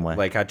 I'm the same way.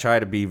 Like, I try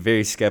to be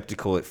very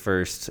skeptical at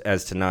first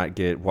as to not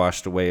get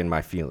washed away in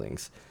my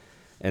feelings.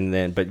 And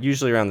then, but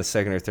usually around the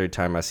second or third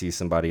time I see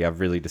somebody, I've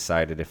really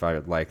decided if I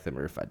would like them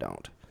or if I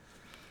don't.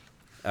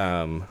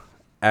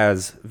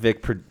 As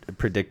Vic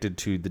predicted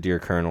to the Dear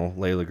Colonel,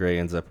 Leila Gray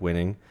ends up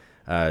winning.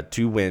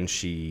 To win,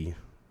 she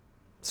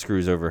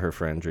screws over her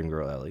friend, Dream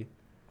Girl Ellie.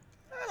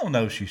 I don't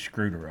know if she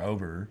screwed her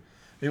over.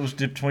 It was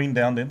between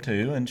down them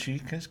two, and she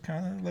just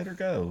kind of let her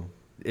go.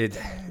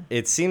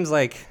 It seems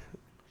like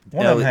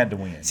One of them had to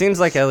win. Seems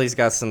like Ellie's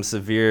got some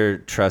severe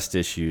trust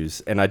issues,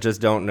 and I just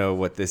don't know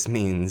what this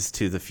means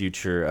to the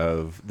future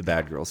of the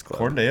Bad Girls Club.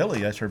 According to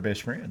Ellie, that's her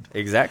best friend.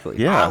 Exactly.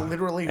 Yeah. I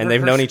literally And heard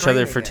they've her known each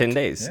other for screaming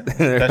 10 it. days. Yeah.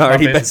 They're That's my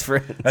already best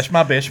friends. That's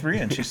my best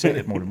friend. She said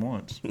it more than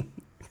once.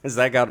 Is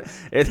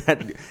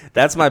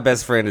that's my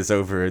best friend is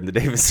over in the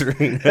Davis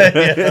Arena.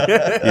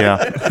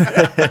 Yeah.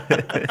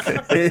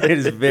 It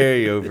is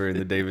very over in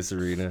the Davis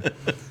Arena.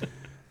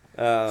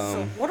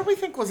 So what do we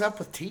think was up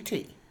with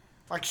TT?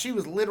 Like, she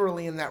was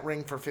literally in that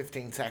ring for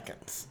 15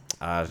 seconds.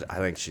 I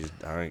think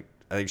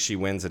she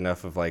wins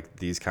enough of like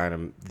these kind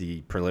of the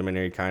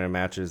preliminary kind of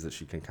matches that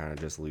she can kind of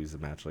just lose a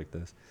match like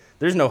this.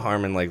 There's no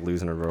harm in like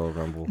losing a Royal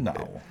Rumble.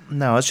 No.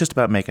 No, it's just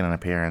about making an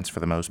appearance for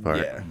the most part.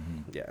 Yeah,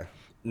 yeah.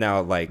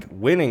 Now, like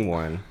winning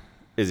one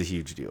is a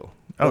huge deal.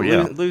 Oh, But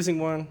yeah. losing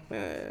one,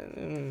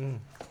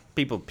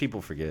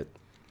 people forget.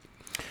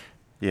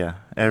 Yeah.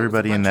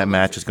 Everybody in bunch that of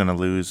match losers. is going to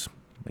lose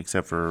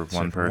except for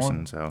one for person.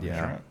 one. So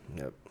Yeah. right.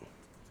 Yep.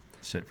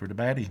 Except for the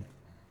baddie.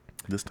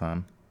 this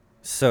time.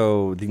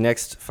 So the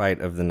next fight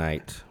of the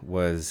night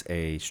was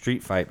a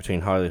street fight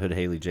between Hollywood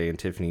Haley J and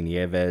Tiffany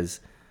Nieves.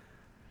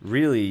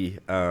 Really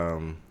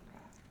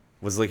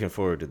was looking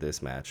forward to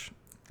this match.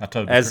 I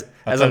told As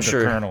I I'm told sure-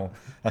 the Colonel,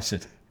 I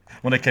said,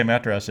 when they came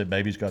out there, I said,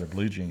 baby's got her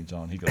blue jeans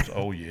on. He goes,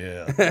 oh,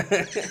 yeah.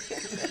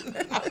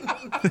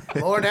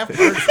 Lord have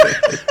mercy.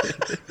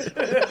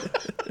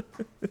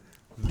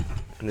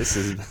 And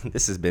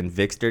this has been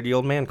Vic's Dirty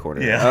Old Man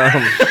Corner.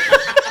 Yeah.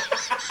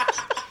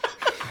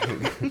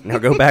 Now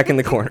go back in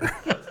the corner.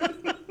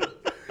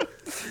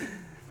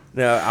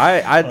 No, I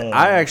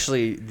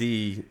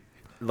actually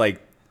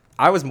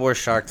I was more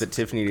shocked that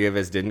Tiffany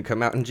Nieves didn't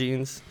come out in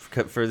jeans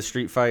for the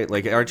street fight.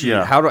 Like, aren't you?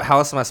 Yeah. How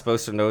else am I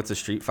supposed to know it's a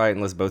street fight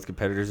unless both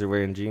competitors are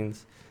wearing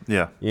jeans?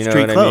 Yeah. You know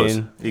street what clothes I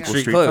mean? equals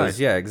Street street clothes. clothes.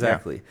 Yeah,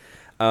 exactly.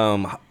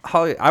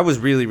 Holly, I was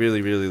really,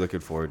 really, really looking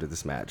forward to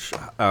this match.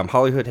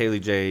 Hollywood Haley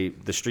J,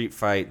 the street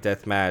fight,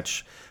 death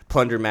match,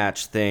 plunder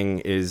match thing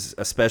is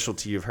a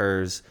specialty of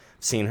hers.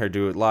 Seen her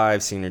do it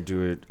live, seen her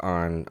do it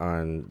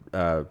on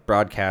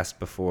broadcast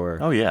before.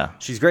 Oh, yeah.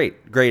 She's great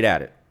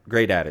at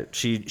it.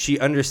 She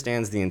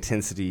understands the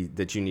intensity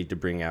that you need to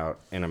bring out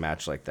in a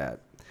match like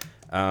that.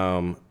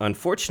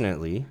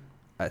 Unfortunately,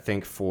 I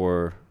think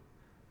for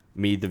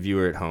me, the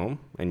viewer at home,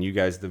 and you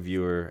guys, the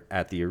viewer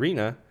at the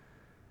arena,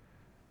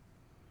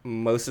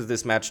 most of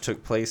this match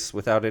took place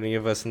without any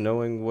of us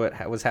knowing what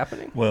was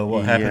happening. Well,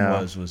 what happened Yeah.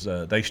 was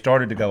they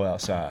started to go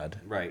outside.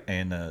 Right.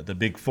 And the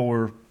big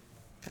screen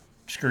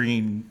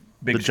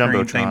The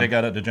screen thing Jumbotron. they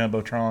got at the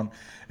Jumbotron,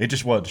 it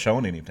just wasn't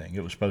showing anything.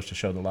 It was supposed to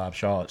show the live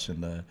shots.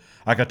 And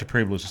I got the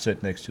privilege to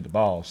sit next to the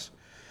boss.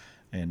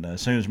 And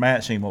as soon as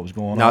Matt seen what was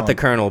going on. Not the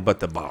colonel, but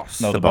the boss.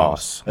 No, The the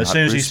boss. boss, As not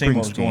soon as he Bruce seen what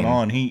was going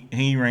Springsteen. on,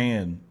 he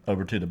ran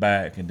over to the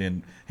back, and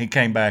then he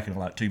came back, and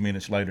like 2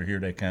 minutes later, here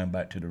they come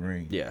back to the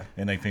ring. Yeah.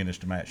 And they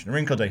finished the match in the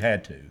ring because they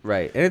had to.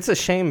 Right, and it's a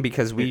shame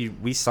because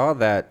we saw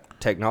that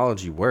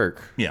technology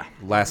work. Yeah.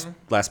 Last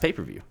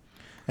pay-per-view,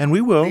 And we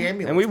will. The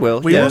ambulance. and we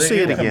will. We Yeah, will they see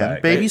it can come again.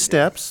 back. Baby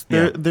steps.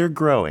 They're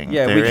growing.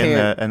 Yeah, they're we in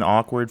can't- an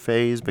awkward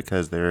phase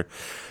because they're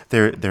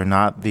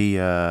not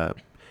the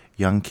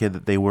young kid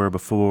that they were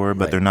before,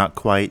 but Right. they're not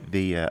quite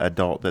the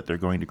adult that they're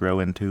going to grow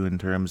into in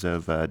terms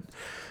of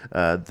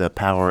the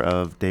power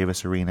of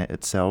Davis Arena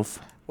itself.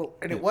 Well,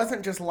 and it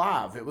wasn't just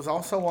live; it was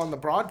also on the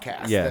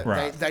broadcast. Yeah. That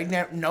Right. They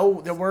there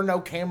were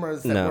no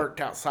cameras that No. worked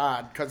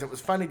outside because it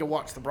was funny to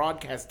watch the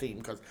broadcast team.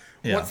 Because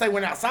Yeah. once they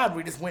went outside,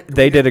 we just went.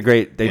 They we did a just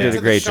great. They went did to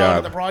a the great shot of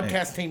job. the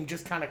broadcast team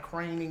just kind of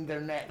craning their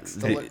necks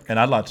to look. And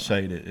I'd like to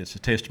say that it's a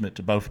testament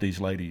to both of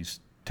these ladies'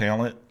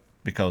 talent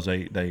because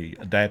they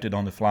adapted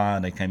on the fly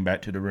and they came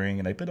back to the ring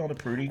and they put on a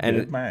pretty good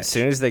And match. as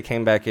soon as they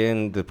came back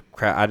in, the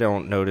crowd. I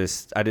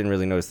didn't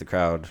really notice the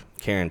crowd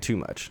caring too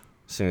much.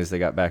 As soon as they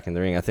got back in the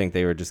ring, I think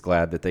they were just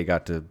glad that they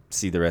got to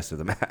see the rest of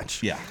the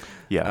match. Yeah.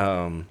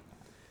 Yeah.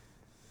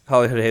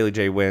 Hollywood Haley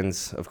J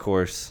wins, of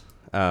course.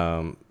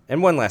 And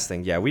one last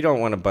thing, we don't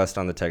want to bust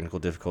on the technical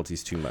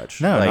difficulties too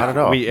much. No, not at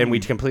all. We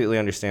completely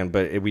understand,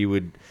 but we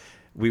would.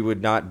 we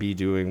would not be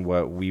doing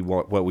what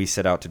we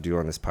set out to do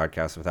on this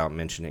podcast without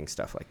mentioning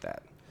stuff like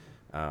that.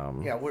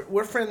 Yeah,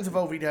 we're friends of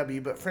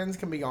OVW, but friends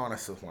can be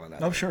honest with one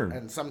another. Oh, sure.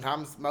 And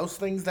sometimes, most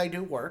things they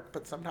do work,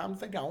 but sometimes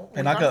they don't.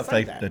 And I got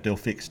faith that they'll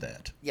fix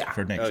that. Yeah,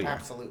 for next time.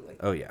 absolutely.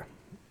 Oh yeah,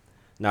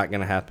 not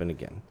gonna happen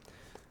again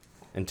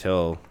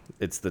until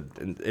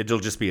it'll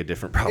just be a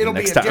different problem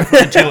next time.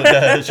 Until it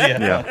does,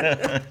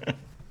 yeah.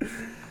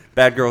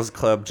 Bad Girls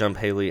Club jump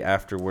Haley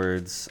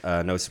afterwards.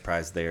 No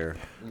surprise there.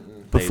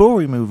 Before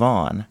we move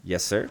on,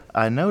 Yes, sir.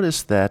 I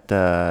noticed that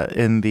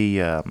in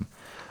the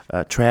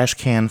trash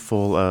can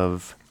full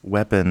of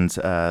weapons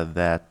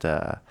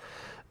that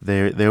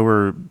there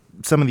were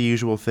some of the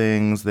usual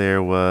things.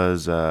 There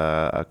was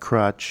a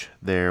crutch.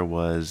 There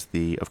was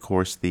of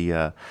course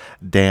the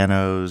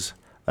Dano's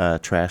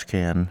trash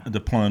can. The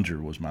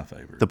plunger was my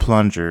favorite. The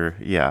plunger,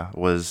 yeah,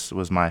 was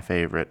my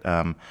favorite.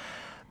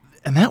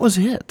 And that was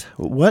it.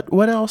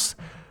 What else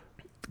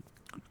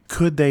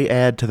could they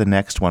add to the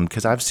next one?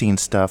 Because I've seen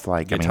stuff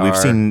like Guitar. we've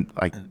seen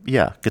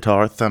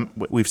guitar.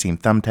 We've seen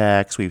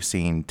thumbtacks. We've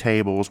seen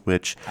tables.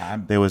 Which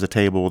there was a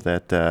table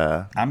that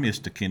I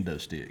missed the kendo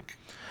stick.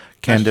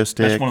 stick.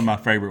 That's one of my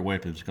favorite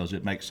weapons because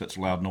it makes such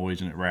loud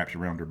noise and it wraps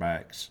around their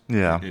backs.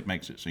 Yeah. It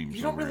makes it seem You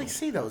so don't really real.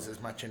 see those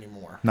as much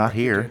anymore. Not like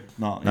you here. did.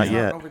 Not Not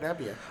yeah. yet. Not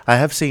OVW. I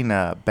have seen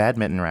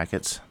badminton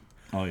rackets.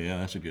 Oh, yeah,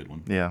 that's a good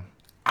one. Yeah.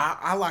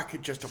 I like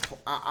it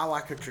I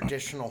like a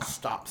traditional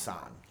stop sign.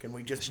 Can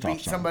we just Stop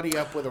beat sign. somebody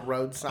up with a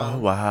road sign? Oh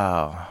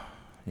wow.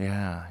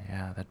 Yeah,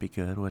 that'd be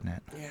good, wouldn't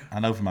it? Yeah. I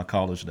know from my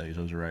college days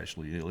those are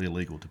actually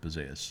illegal to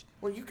possess.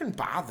 Well, you can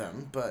buy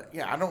them, but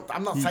yeah,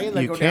 I'm not saying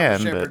they you go down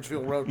can, to but-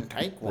 Shepherdsville Road and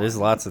take one. There's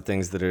lots of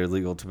things that are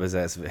illegal to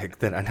possess, Vic,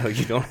 that I know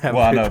you don't have.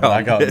 Well, I a know,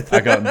 but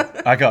problem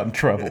with. I got in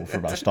trouble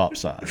for my stop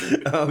sign.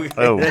 Okay,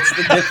 Oh. that's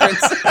the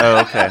difference. Oh,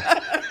 okay.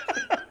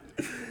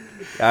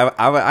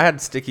 I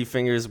had sticky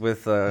fingers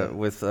with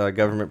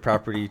government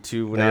property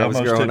too when They I was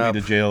almost took growing me up.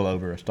 to jail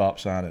over a stop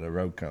sign at a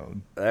road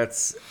cone.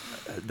 That's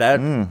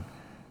that.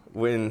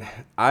 When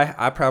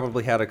I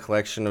probably had a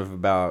collection of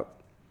about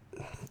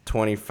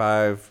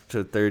 25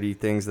 to 30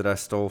 things that I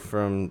stole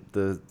from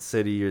the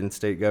city and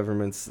state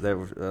governments that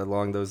were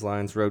along those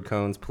lines: road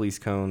cones, police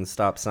cones,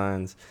 stop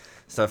signs,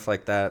 stuff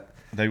like that.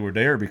 They were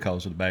there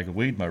because of the bag of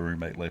weed my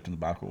roommate left in the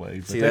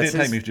microwave. But See, they that's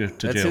didn't take me his-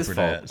 to that's jail his for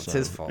fault. that. It's So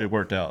his fault. It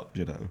worked out,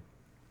 you know.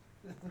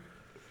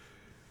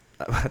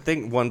 I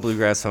think one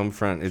Bluegrass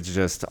Homefront is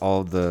just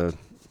all the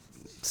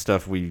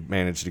stuff we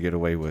managed to get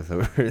away with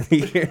over the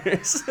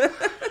years.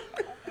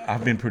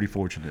 I've been pretty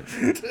fortunate.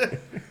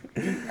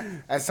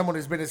 As someone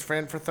who's been his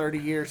friend for 30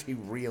 years, he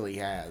really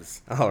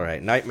has. All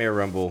right, Nightmare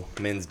Rumble,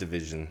 men's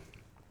division.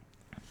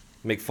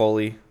 Mick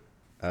Foley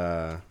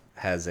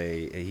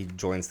he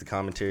joins the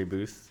commentary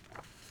booth.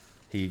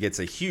 He gets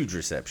a huge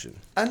reception.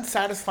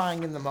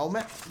 Unsatisfying in the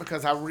moment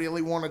because I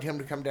really wanted him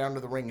to come down to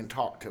the ring and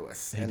talk to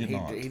us. He and did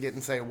not. He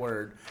didn't say a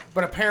word.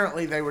 But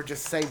apparently they were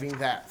just saving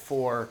that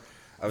for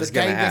was the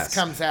day gonna this ask.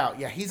 comes out.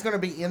 Yeah, he's going to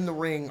be in the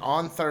ring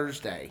on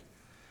Thursday,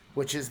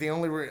 which is the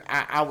only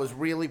I was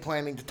really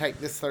planning to take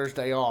this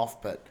Thursday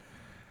off, but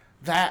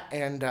that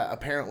and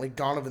apparently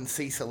Donovan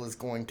Cecil is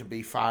going to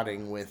be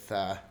fighting with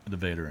The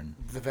veteran.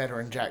 the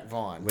veteran Jack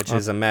Vaughn. Which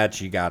is a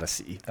match you gotta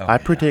see. Oh, I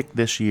predict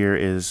this year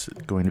is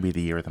going to be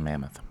the year of the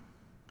mammoth.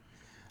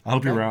 I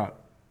hope you're right.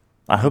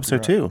 I hope so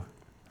too.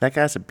 That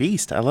guy's a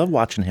beast. I love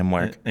watching him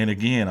work. And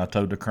again, I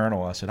told the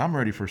colonel, I said, I'm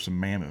ready for some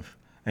mammoth.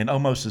 And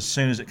almost as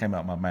soon as it came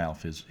out my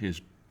mouth,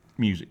 his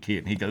music hit,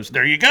 and he goes,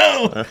 "There you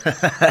go."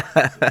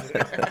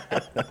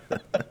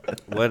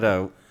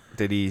 What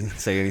did he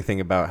say anything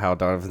about how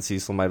Donovan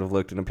Cecil might have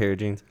looked in a pair of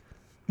jeans?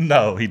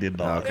 No, he did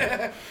not.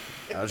 Okay.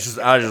 I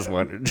just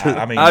wondered.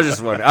 I mean- I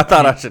just wondered. I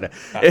thought I should have.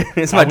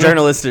 It's my I will-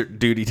 journalistic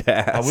duty to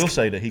ask. I will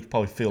say that he could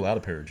probably fill out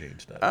a pair of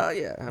jeans, though.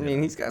 Yeah. I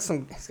mean, he's got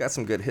some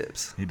good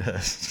hips. He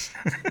does.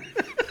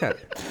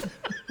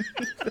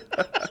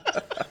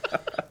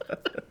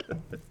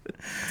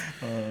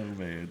 Oh,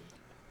 man.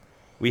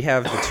 We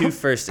have the two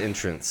first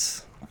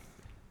entrants.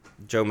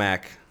 Joe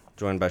Mack,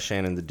 joined by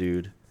Shannon the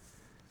Dude,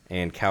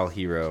 and Cal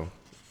Hero.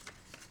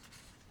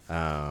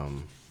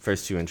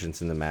 First two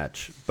entrants in the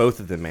match. Both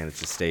of them managed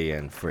to stay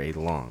in for a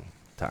long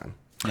time.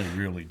 They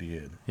really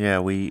did. Yeah,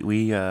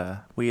 we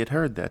had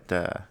heard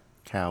that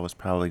Cal was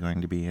probably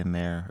going to be in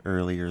there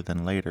earlier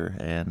than later,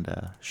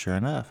 and sure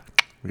enough,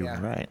 we were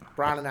right.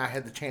 Brian and I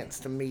had the chance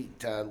to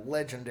meet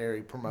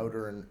legendary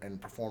promoter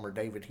and performer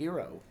David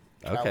Hero,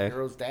 Kyle Okay.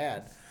 Hero's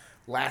dad,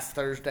 last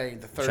Thursday.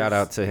 Shout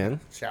out to him.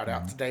 Shout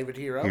out to David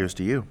Hero. Here's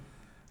to you.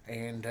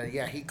 And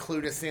he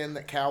clued us in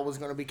that Cal was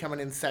going to be coming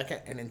in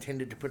second and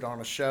intended to put on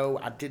a show.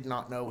 I did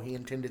not know he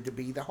intended to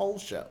be the whole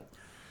show.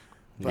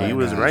 He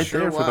was right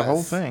sure there for the whole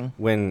was. thing.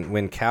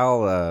 When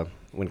Cal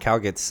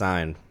gets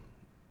signed,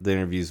 the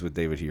interviews with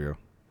David Hero.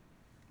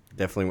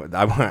 Definitely,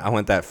 I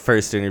want that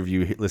first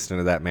interview.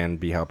 Listening to that man,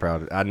 be how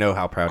proud. I know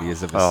how proud he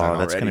is of his son Oh,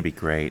 that's already. going to be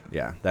great.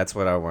 Yeah, that's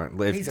what I want.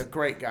 If- He's a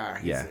great guy.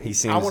 Yeah, he I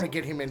seems- want to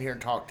get him in here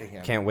and talk to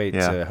him. Can't wait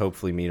Yeah. to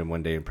hopefully meet him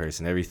one day in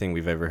person. Everything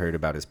we've ever heard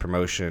about his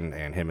promotion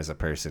and him as a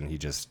person, he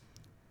just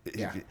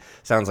Yeah.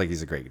 Sounds like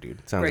he's a great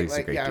dude. Sounds like he's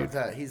a great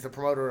dude. He's the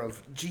promoter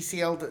of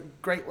GCL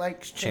Great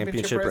Lakes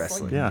Championship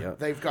Wrestling. Yeah.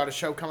 They've got a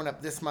show coming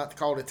up this month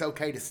called It's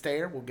Okay to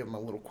Stare. We'll give them a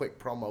little quick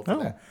promo for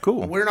that.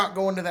 Cool. We're not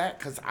going to that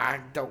because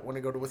I don't want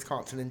to go to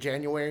Wisconsin in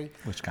January.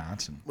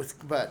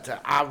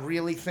 But I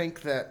really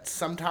think that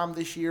sometime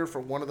this year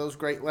for one of those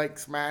Great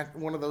Lakes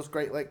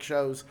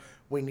shows,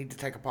 we need to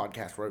take a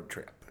podcast road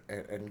trip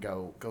and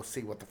go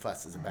see what the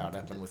fuss is about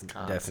up in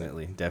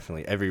Wisconsin.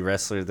 Definitely. Every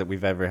wrestler that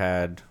we've ever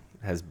had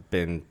has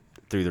been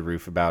through the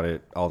roof about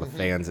it. All the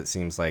fans, it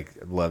seems like,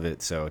 love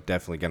it. So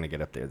definitely going to get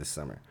up there this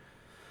summer.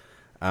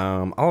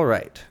 All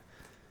right.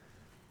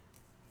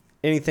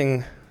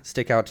 Anything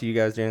stick out to you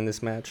guys during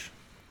this match?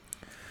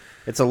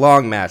 It's a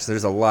long match.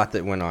 There's a lot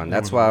that went on.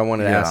 That's why I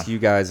wanted to ask you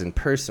guys in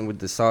person, with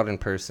the saw in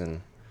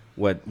person,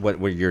 what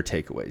were your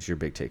takeaways, your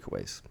big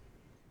takeaways?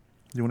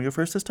 You want to go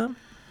first this time?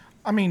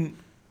 I mean,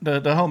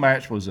 the whole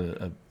match was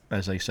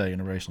as they say in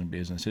the wrestling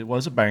business, it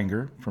was a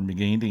banger from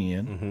beginning to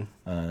end.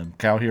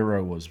 Cal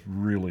Hero was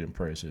really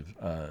impressive.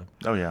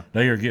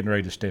 They are getting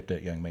ready to step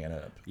that young man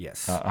up.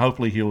 Yes.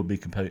 Hopefully he'll be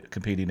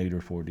competing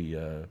either for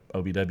the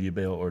OVW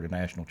belt or the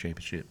national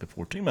championship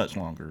before too much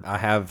longer.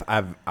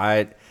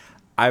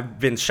 I've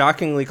been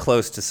shockingly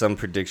close to some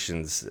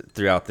predictions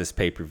throughout this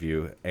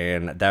pay-per-view,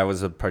 and that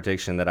was a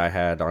prediction that I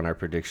had on our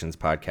predictions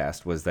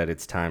podcast, was that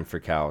it's time for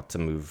Cal to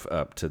move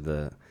up to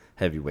the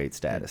heavyweight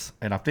status.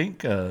 And I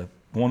think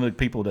one of the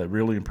people that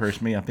really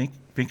impressed me, I think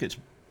it's,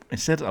 it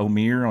says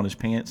Omir on his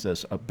pants,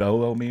 that's a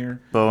Bo Omir.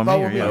 Bo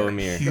Omir, yeah. Bo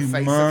Omir.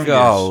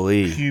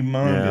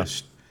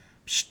 Humongous,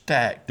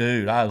 stacked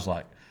dude. I was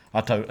like,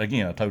 I told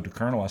the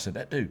Colonel, I said,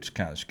 that dude's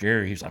kind of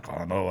scary. He's like,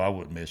 oh, no, I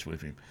wouldn't mess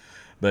with him.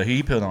 But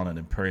he put on an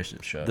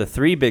impressive show. The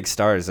three big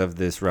stars of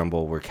this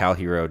Rumble were Cal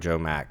Hero, Joe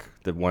Mack,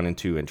 the 1 and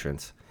 2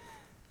 entrants,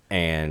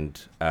 and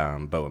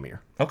Bo Omir.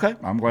 Okay,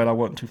 I'm glad I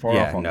wasn't too far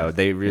off on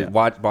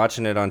that.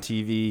 Watching it on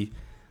TV,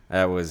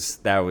 it was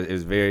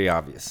very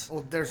obvious.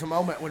 Well, there's a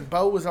moment when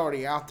Bo was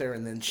already out there,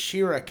 and then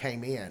Shira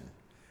came in,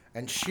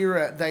 and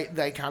Shira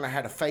they kind of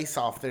had a face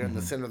off there in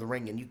the center of the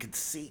ring, and you could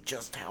see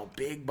just how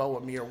big Bo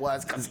Omir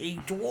was because he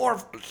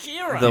dwarfed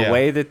Shira. The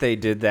way that they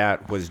did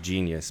that was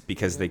genius,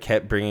 because they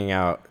kept bringing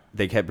out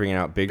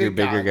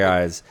bigger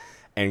guys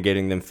and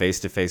getting them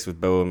face to face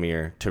with Bo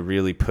Omir to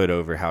really put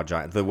over how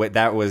giant. The way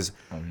that was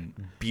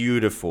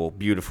beautiful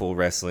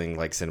wrestling,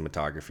 like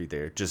cinematography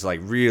there. Just like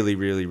really,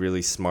 really,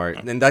 really smart.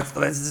 And that's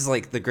just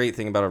like the great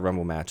thing about a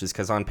Rumble match, is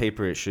because on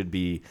paper it should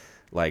be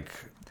like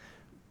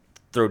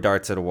throw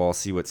darts at a wall,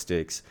 see what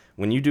sticks.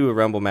 When you do a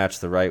Rumble match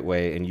the right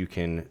way and you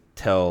can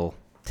tell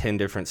 10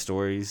 different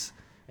stories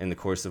in the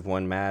course of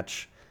one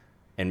match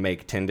and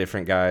make 10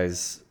 different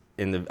guys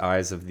in the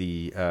eyes of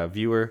the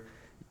viewer,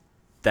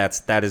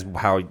 that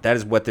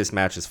is what this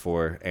match is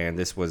for, and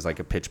this was like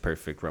a pitch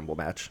perfect Rumble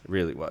match. It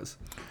really was.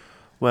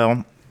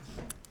 Well,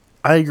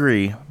 I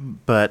agree,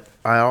 but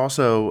I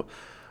also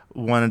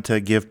wanted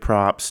to give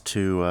props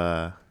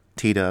to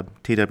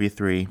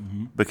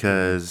TW3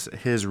 because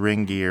his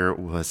ring gear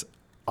was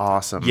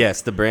awesome.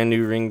 Yes, the brand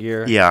new ring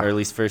gear. Yeah, or at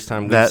least first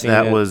time we've seen it.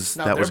 That was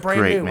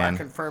great, new. man. I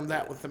confirmed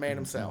that with the man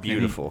himself.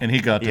 Beautiful. And he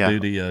got to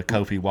do the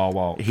Kofi wall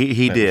walk.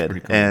 He did,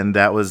 cool. And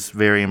that was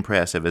very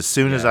impressive. As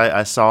soon as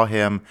I saw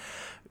him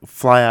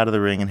fly out of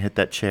the ring and hit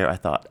that chair, I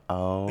thought,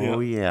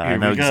 I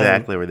know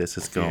exactly where this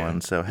is going. Yeah.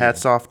 So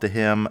hats off to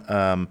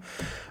him.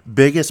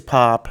 Biggest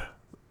pop,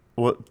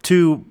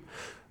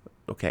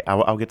 okay,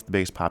 I'll get to the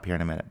biggest pop here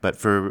in a minute. But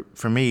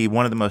for me,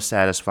 one of the most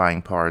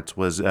satisfying parts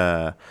was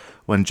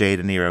when Jay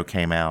De Niro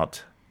came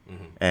out,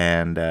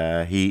 and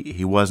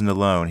he wasn't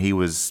alone. He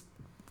was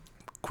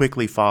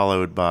quickly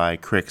followed by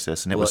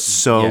Crixus, and it was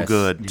so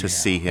good to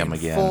see him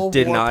again.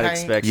 Did not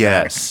expect that.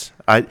 Yes.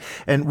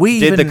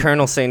 Did the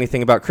Colonel say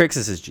anything about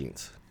Crixus's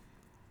jeans?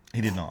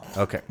 He did not.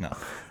 Okay. No.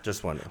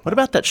 Just wondering. What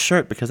about that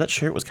shirt? Because that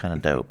shirt was kind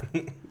of dope.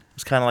 It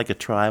was kind of like a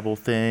tribal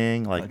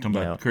thing. Like talking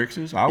about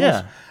Crixus?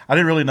 I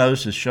didn't really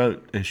notice his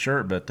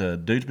shirt, but the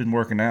dude's been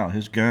working out.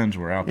 His guns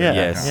were out there.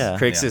 Yes. Yeah.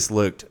 Crixus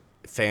looked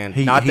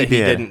not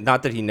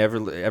that he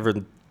never ever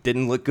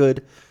didn't look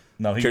good.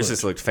 No,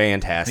 Crixus looked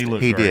fantastic.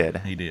 He did.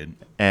 He did.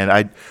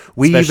 And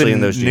we Especially even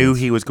in those knew jeans.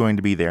 he was going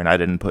to be there, and I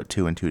didn't put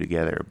 2 and 2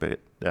 together. But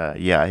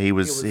he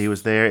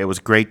was there. It was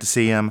great to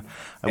see him.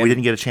 We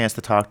didn't get a chance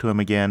to talk to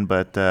him again,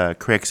 but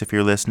Crix, if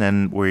you're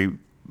listening, we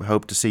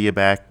hope to see you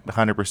back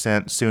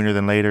 100% sooner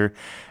than later.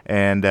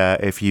 And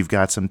if you've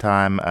got some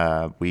time,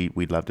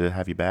 we'd love to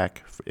have you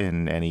back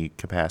in any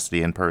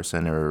capacity, in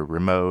person or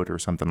remote or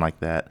something like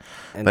that.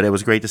 But it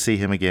was great to see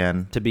him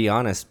again. To be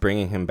honest,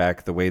 bringing him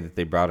back the way that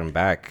they brought him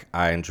back,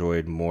 I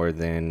enjoyed more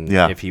than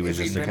if he was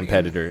just a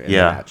competitor in the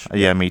match.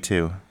 Yeah, me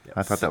too.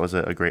 I thought that was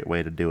a great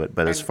way to do it.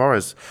 But as far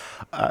as,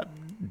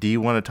 do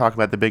you want to talk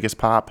about the biggest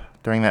pop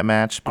during that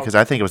match? Because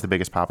I think it was the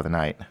biggest pop of the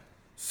night.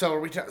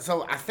 So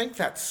I think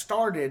that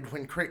started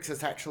when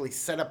Crixus actually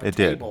set up a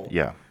table. Did,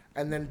 yeah.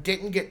 And then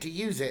didn't get to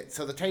use it,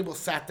 so the table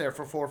sat there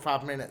for 4 or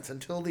 5 minutes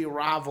until the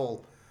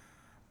arrival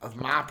of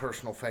my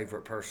personal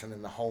favorite person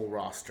in the whole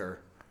roster,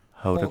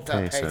 Hoda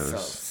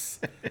Pesos.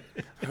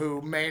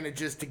 who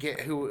manages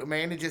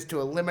to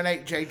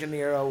eliminate Jay De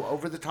Niro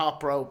over the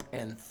top rope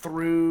and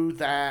through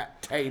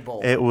that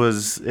table. It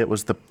was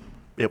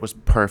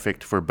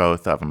perfect for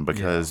both of them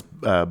because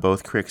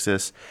both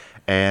Crixus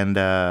and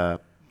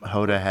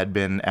Hoda had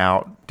been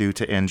out due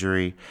to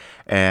injury,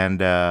 and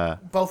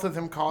both of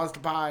them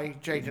caused by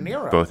Jay De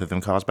Niro.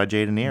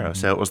 Mm-hmm.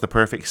 So it was the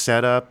perfect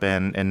setup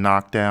and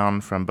knockdown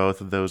from both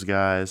of those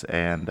guys,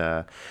 and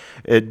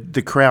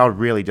the crowd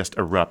really just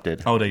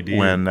erupted. Oh, they did.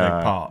 When they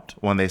popped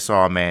when they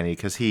saw Manny,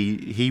 because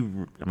he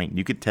I mean,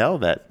 you could tell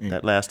that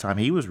last time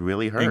he was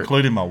really hurt,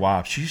 including my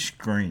wife. She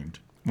screamed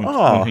when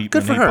he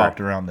her. popped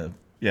around the.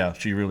 Yeah,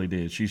 she really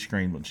did. She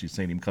screamed when she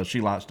seen him because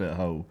she likes that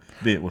whole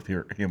bit with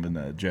him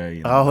and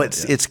Jay. And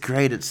it's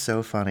great. It's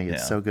so funny.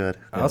 It's so good.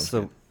 I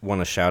also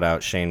want to shout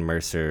out Shane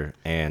Mercer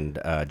and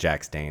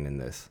Jack Stane in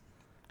this.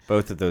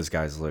 Both of those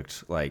guys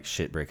looked like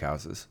shit brick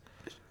houses.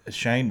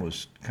 Shane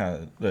was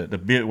kind of the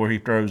bit where he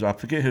throws. I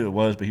forget who it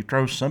was, but he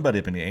throws somebody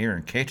up in the air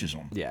and catches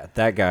them. Yeah,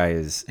 that guy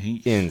is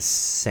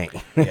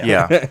insane.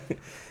 Yeah.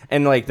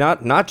 And like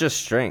not just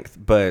strength,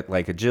 but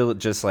like agility,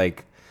 just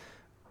like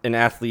an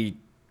athlete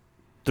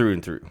through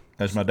and through.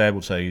 As my dad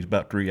would say, he's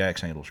about 3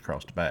 axe handles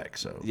across the back.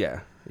 So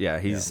yeah.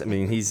 I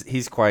mean,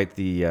 he's quite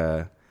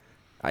the.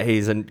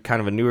 He's a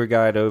kind of a newer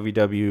guy at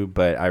OVW,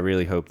 but I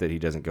really hope that he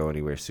doesn't go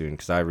anywhere soon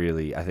because I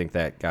think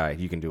that guy,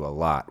 you can do a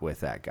lot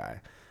with that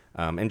guy,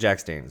 and Jack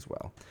Stane as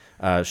well.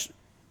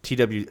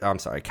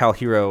 Cal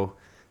Hero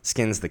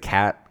skins the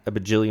cat a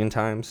bajillion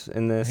times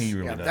in this. He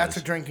really does. That's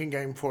a drinking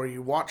game for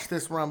you. Watch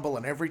this Rumble,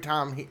 and every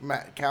time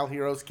Cal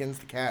Hero skins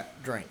the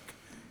cat, drink.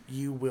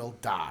 You will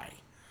die.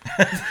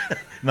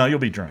 No, you'll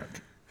be drunk.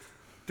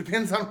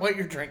 Depends on what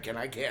you're drinking,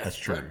 I guess. That's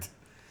true.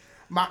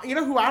 You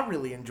know who I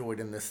really enjoyed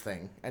in this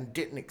thing and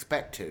didn't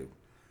expect to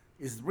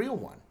is the Real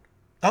One.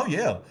 Oh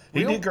yeah,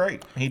 he did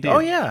great. He did. Oh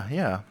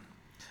yeah.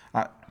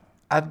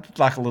 I'd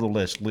like a little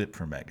less lip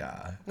from that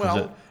guy.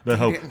 Well,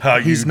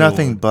 He's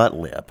nothing but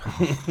lip.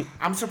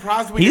 I'm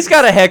surprised He's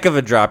got a heck of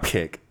a drop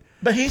kick.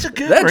 But he's a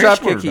good that drop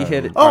wrestler, kick he though.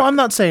 hit it. Oh, I'm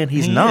not saying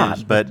he's not,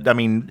 is, but I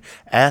mean,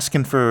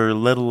 asking for a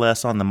little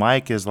less on the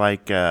mic is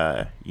like,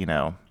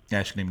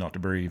 asking him not to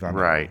breathe. I know.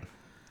 Right.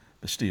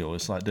 But still,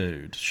 it's like,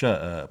 dude,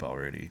 shut up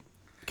already.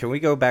 Can we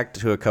go back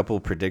to a couple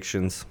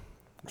predictions?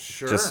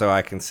 Sure. Just so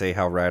I can say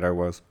how right I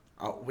was.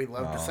 Oh, we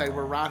love to say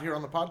we're right here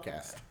on the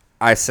podcast.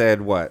 I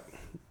said what?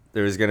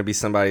 There was going to be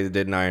somebody that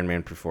did an Iron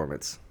Man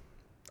performance.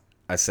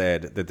 I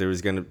said that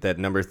that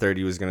number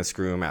 30 was going to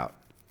screw him out.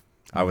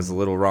 I was a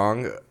little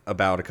wrong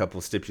about a couple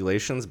of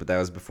stipulations, but that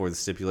was before the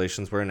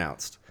stipulations were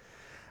announced.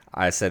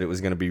 I said it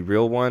was going to be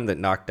Real One that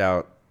knocked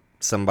out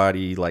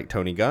somebody like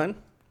Tony Gunn.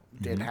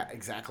 Did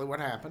exactly what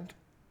happened.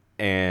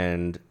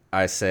 And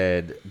I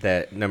said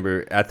that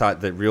I thought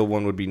that Real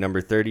One would be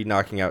number 30,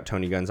 knocking out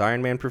Tony Gunn's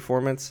Iron Man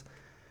performance.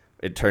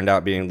 It turned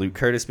out being Luke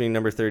Curtis being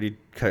number 30,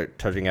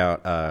 cutting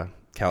out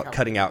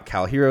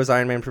Cal Hero's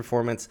Iron Man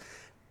performance.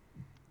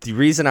 The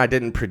reason I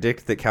didn't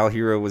predict that Cal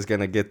Hero was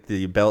going to get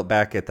the belt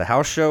back at the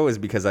house show is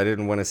because I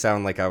didn't want to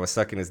sound like I was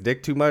sucking his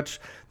dick too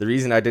much. The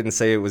reason I didn't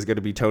say it was going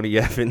to be Tony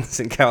Evans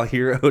and Cal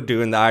Hero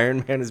doing the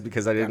Iron Man is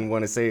because I didn't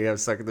want to say I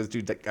was sucking those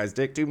two guys'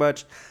 dick too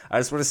much. I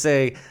just want to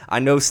say I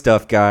know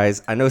stuff,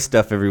 guys. I know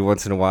stuff every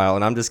once in a while,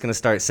 and I'm just going to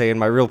start saying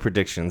my real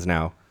predictions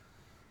now.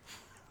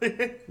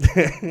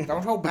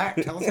 Don't hold back.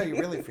 Tell us how you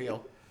really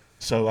feel.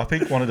 So I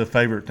think one of the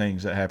favorite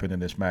things that happened in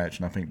this match,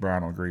 and I think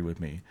Brian will agree with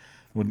me,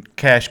 when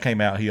Cash came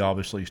out, he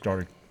obviously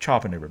started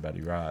chopping everybody,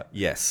 right?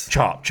 Yes.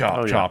 Chop.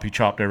 He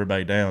chopped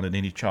everybody down, and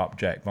then he chopped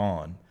Jack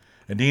Vaughn.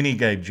 And then he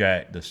gave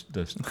Jack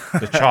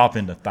the chop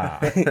in the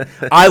thigh.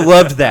 I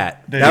loved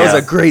that. That was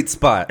a great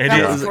spot.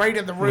 That was great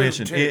in the room,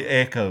 Listen, too. it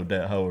echoed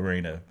that whole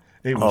arena.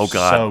 It was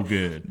so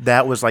good.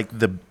 That was like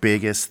the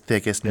biggest,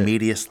 thickest,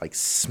 meatiest, like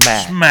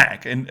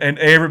smack. And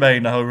everybody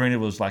in the whole arena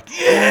was like,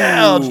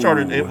 yeah!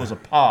 It was a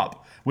pop.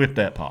 With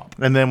that pop.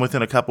 And then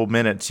within a couple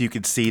minutes, you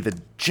could see the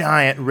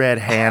giant red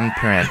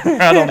handprint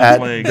Right on at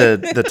his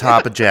leg. the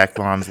top of Jack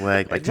Vaughn's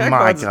leg. Like,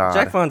 God.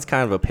 Jack Vaughn's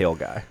kind of a pale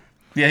guy.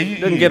 Yeah, He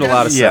doesn't get a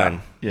lot of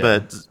sun. Yeah.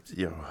 But,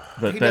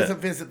 But He doesn't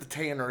visit the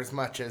Tanner as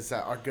much as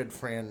our good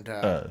friend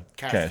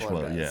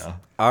Cashflow does. yeah.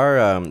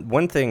 Our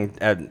one thing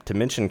to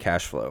mention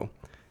cash flow,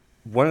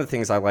 one of the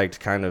things I liked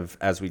kind of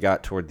as we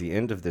got toward the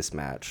end of this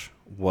match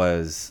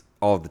was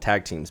all of the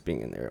tag teams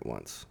being in there at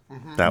once.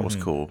 that was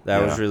cool.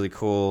 That was really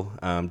cool.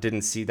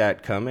 Didn't see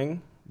that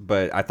coming,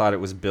 but I thought it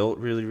was built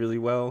really, really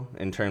well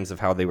in terms of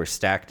how they were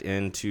stacked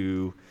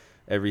into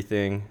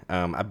everything.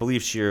 I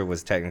believe Shearer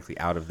was technically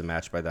out of the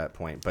match by that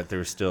point, but there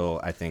were still,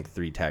 I think,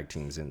 3 tag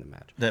teams in the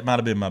match. That might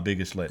have been my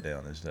biggest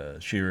letdown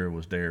is Shearer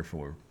was there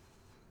for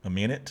a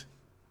minute.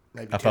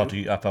 Maybe I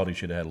two. thought he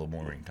should have had a little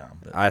more ring time.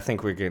 But. I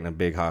think we're getting a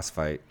big hoss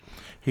fight.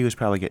 He was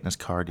probably getting his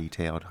car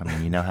detailed. I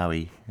mean, you know how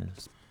he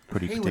is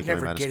pretty He would particular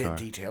never about get his it car.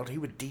 detailed. He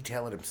would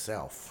detail it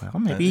himself. Well,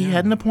 maybe he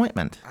had an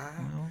appointment.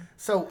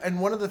 So,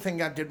 and one of the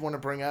things I did want to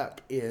bring up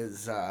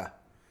is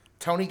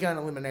Tony Gunn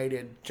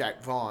eliminated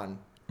Jack Vaughn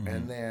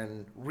and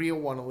then Real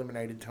One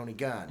eliminated Tony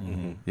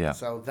Gunn. Yeah.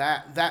 So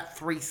that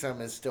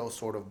threesome is still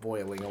sort of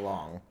boiling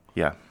along.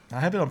 Yeah. I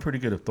have it on pretty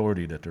good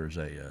authority that there's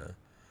a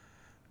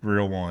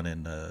Real One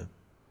and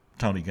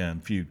Tony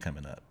Gunn feud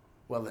coming up.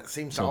 Well, that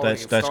seems to So already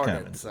that's have started.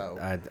 coming. So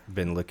I've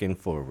been looking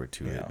forward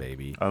to it,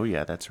 baby. Oh,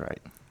 yeah, that's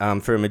right.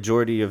 For a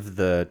majority of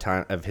the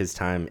time of his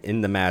time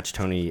in the match,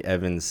 Tony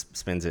Evans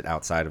spends it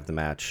outside of the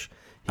match.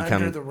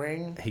 Under the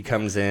ring? He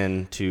comes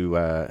in to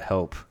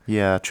help.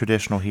 Yeah,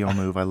 traditional heel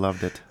move. I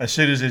loved it. As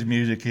soon as his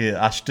music hit,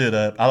 I stood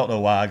up. I don't know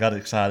why. I got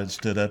excited,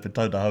 stood up, and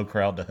told the whole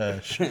crowd to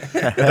hush. And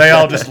they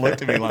all just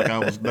looked at me like I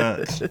was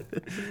nuts.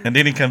 And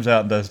then he comes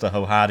out and does the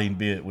whole hiding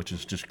bit, which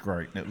is just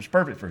great. And it was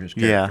perfect for his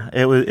character.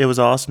 Yeah, it was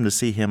awesome to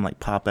see him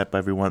like pop up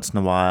every once in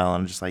a while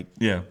and just like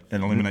Yeah,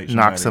 and eliminate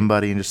knock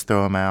somebody and just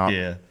throw him out.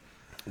 Yeah.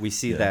 We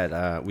see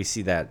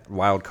that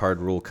wild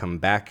card rule come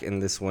back in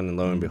this one, and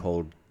lo and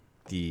behold,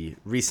 the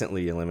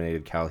recently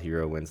eliminated Cal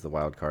Hero wins the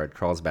wild card,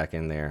 crawls back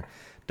in there.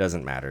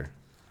 Doesn't matter.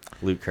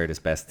 Luke Curtis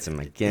bests him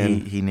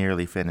again. He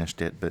nearly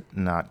finished it, but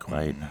not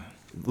quite.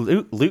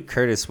 Luke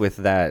Curtis with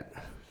that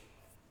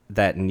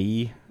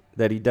knee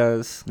that he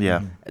does.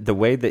 Yeah. The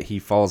way that he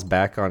falls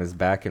back on his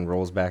back and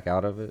rolls back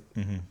out of it,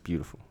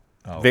 beautiful.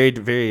 Oh. Very,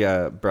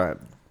 very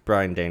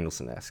Bryan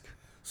Danielson-esque.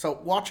 So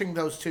watching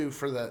those two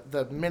for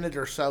the minute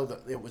or so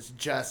that it was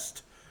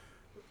just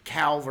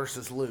Cal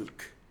versus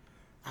Luke,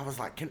 I was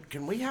like,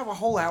 can we have a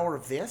whole hour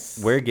of this?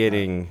 We're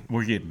getting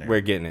there.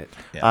 We're getting it.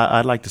 Yeah.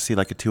 I'd like to see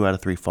like a 2 out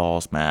of 3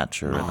 falls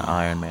match or an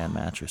Iron Man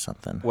match or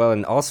something. Well,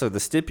 and also the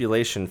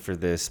stipulation for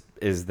this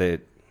is that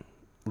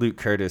Luke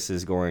Curtis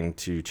is going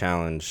to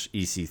challenge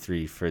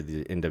EC3 for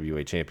the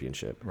NWA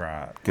Championship.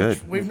 Right.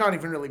 Good. We've not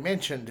even really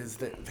mentioned is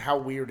that how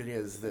weird it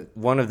is that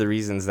One of the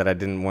reasons that I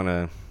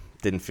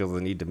didn't feel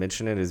the need to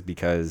mention it is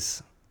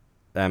because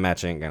that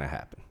match ain't gonna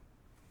happen.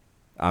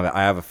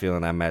 I have a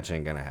feeling that match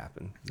ain't gonna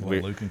happen.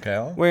 Luke and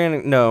Cal?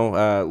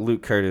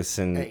 Luke Curtis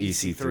and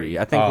EC3.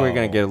 I think we're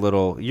gonna Oh. get a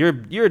little. You're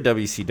a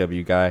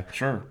WCW guy.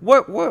 Sure.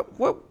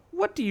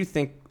 What do you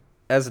think,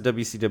 as a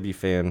WCW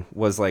fan,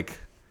 was like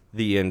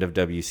the end of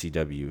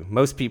WCW?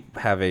 Most people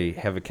have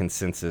a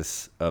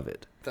consensus of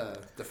it.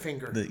 the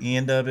finger. The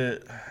end of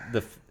it,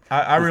 The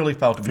I really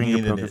thought the Finger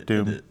beginning poke of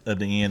doom. of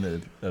the end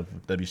of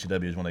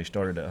WCW is when they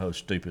started that whole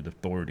stupid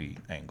authority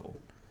angle,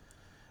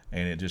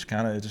 and it just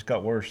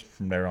got worse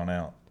from there on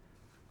out.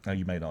 Now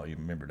you may not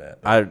even remember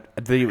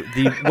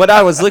that. what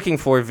I was looking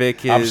for,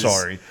 Vic, is I'm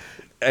sorry.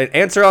 An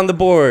answer on the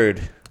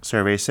board.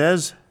 Survey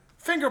says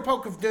Finger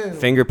poke of doom.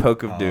 Finger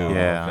poke of doom.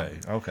 Yeah.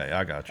 Okay,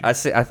 I got you.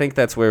 I think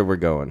that's where we're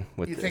going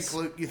with You this.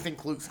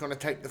 think Luke's going to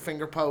take the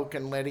finger poke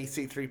and let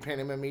EC3 pin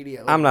him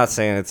immediately? I'm not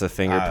saying it's a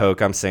finger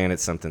poke. I'm saying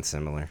it's something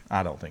similar.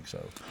 I don't think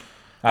so.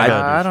 I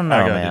don't know, I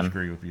gotta man.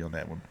 disagree with you on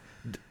that one.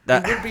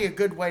 It would be a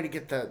good way to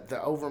get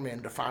the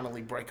Overmen to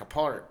finally break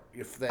apart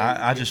if they.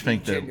 I if just he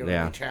think that- genuinely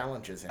yeah.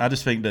 challenges him. I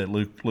just think that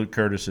Luke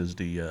Curtis is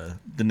the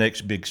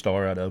next big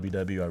star out of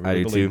OVW. I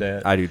really do believe too.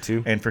 that. I do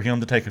too. And for him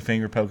to take a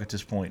finger poke at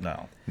this point,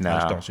 no. I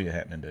just don't see it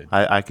happening, dude.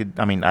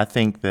 I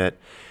think that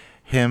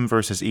him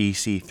versus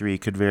EC3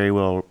 could very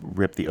well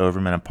rip the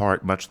Overmen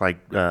apart, much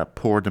like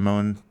poor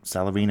Damone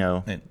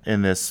Salavino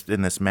in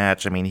this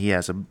match. I mean, he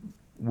has a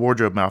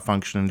wardrobe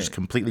malfunction and just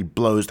completely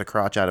blows the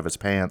crotch out of his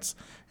pants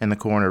in the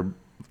corner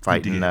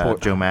fighting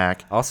Joe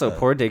Mack. Also,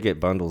 poor Day Get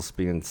Bundles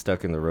being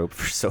stuck in the rope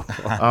for so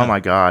long. Oh my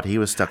God, he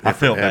was stuck there I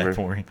felt forever. bad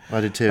for him. I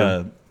did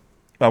too.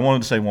 I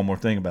wanted to say one more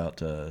thing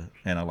about, and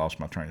I lost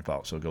my train of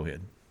thought, so go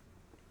ahead.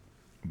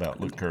 About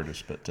Luke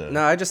Curtis, but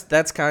No, I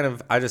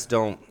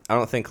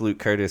don't think Luke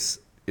Curtis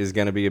is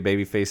going to be a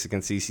babyface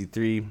against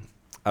EC3.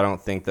 I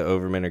don't think the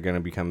Overmen are going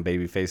to become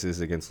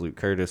babyfaces against Luke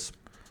Curtis.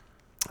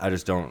 I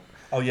just don't.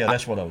 Oh yeah,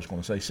 that's what I was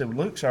going to say. So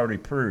Luke's already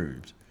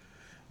proved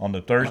on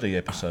the Thursday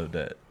episode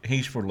that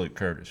he's for Luke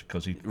Curtis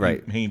because he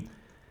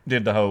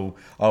did the whole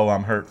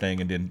I'm hurt thing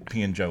and then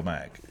pinned Joe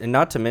Mack. And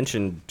not to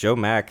mention Joe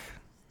Mack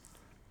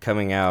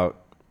coming out.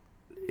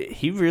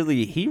 He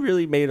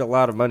really made a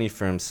lot of money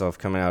for himself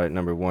coming out at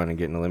number 1 and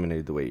getting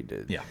eliminated the way he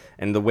did. Yeah.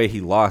 And the way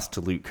he lost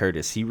to Luke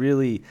Curtis, he's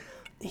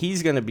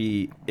going to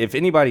be, if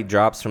anybody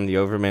drops from the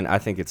Overmen, I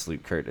think it's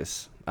Luke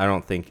Curtis. I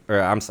think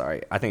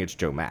it's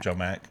Joe Mack. Joe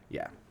Mack.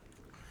 Yeah.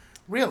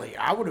 Really,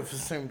 I would have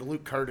assumed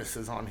Luke Curtis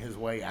is on his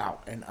way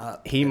out and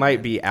up. He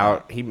might be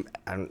out.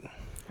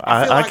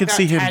 I like could that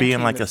see him tag being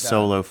team like a is done.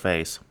 solo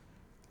face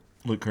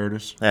Luke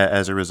Curtis.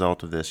 as a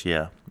result of this.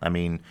 Yeah, I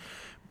mean,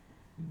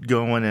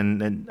 going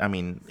and I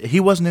mean, he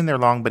wasn't in there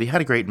long, but he had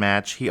a great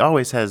match. He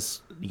always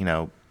has,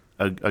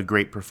 a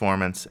great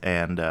performance,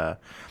 and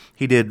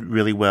he did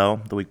really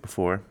well the week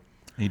before.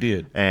 He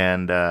did.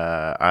 And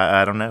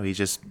I don't know, he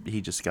just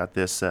got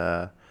this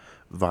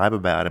vibe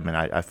about him, and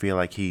I feel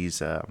like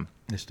he's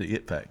It's the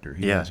it factor.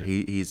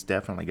 he's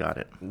definitely got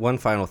it. One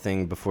final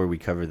thing before we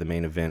cover the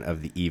main event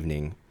of the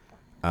evening.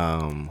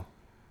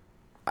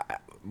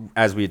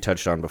 As we had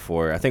touched on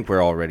before, I think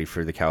we're all ready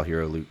for the Cal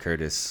Hero Luke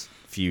Curtis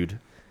feud.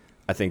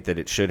 I think that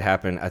it should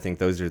happen. I think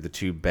those are the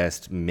two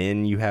best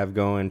men you have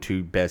going,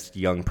 two best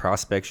young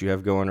prospects you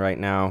have going right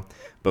now.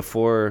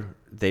 Before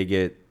they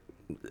get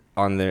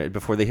on their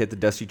before they hit the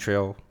dusty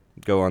trail,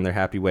 go on their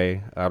happy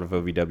way out of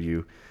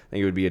OVW. I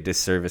think it would be a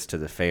disservice to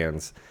the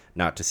fans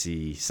not to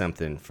see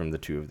something from the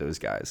two of those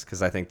guys,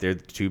 because I think they're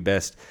the two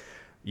best.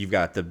 You've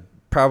got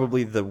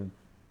probably the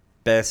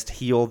best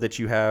heel that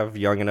you have,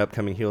 young and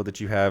upcoming heel that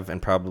you have,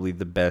 and probably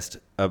the best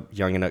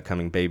young and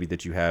upcoming baby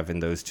that you have.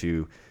 And those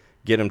two,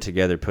 get them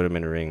together, put them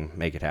in a ring,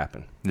 make it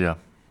happen. Yeah.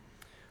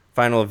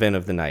 Final event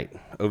of the night,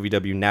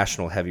 OVW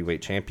National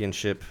Heavyweight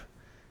Championship.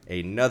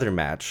 Another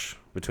match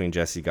between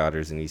Jesse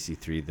Goddard and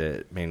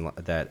EC3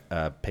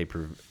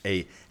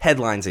 that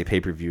headlines a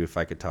pay-per-view, if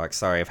I could talk.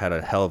 Sorry, I've had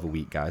a hell of a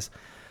week, guys.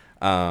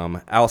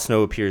 Al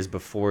Snow appears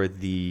before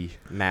the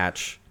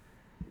match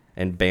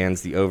and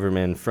bans the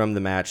Overmen from the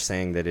match,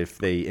 saying that if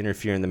they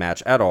interfere in the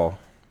match at all,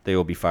 they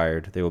will be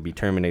fired. They will be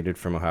terminated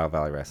from Ohio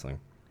Valley Wrestling.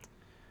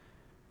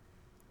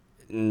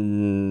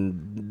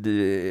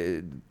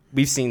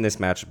 We've seen this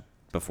match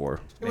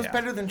before. It was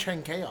better than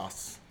Chain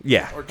Chaos.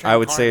 Yeah, Or Chain I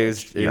would say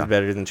Carnage. it was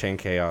better than Chain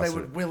Chaos. They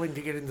were willing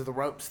to get into the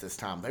ropes this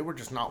time. They were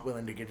just not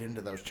willing to get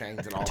into those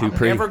chains at all. Too I'm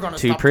pretty. never going to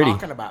Too stop pretty.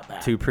 talking about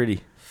that. Too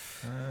pretty.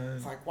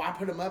 It's like, why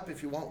put them up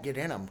if you won't get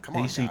in them? Come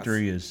on, EC3 guys.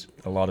 is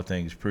a lot of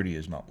things. Pretty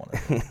is not one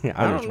of them.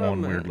 I don't There's know,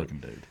 one man. weird looking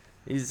dude.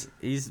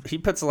 He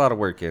puts a lot of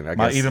work in. I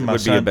guess Even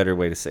would be a better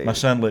way to say my it.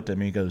 son looked at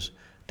me and goes,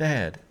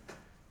 "Dad,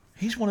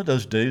 he's one of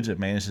those dudes that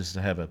manages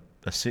to have a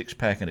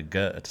 6-pack and a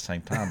gut at the same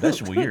time.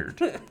 That's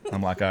weird."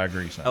 I'm like, I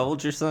agree, son. How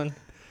old's your son?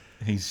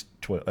 He's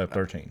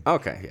 13.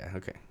 Okay, yeah,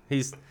 okay.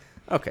 He's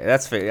okay.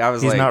 That's fair. I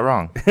was He's like, not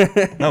wrong.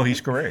 No,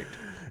 he's correct.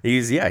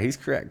 He's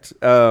correct.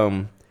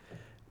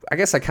 I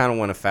guess I kind of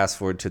want to fast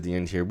forward to the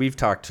end here. We've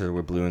talked to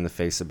We're Blue in the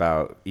Face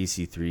about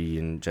EC3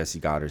 and Jesse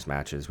Goddard's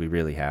matches. We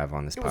really have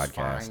on this It was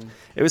podcast. fine.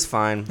 It was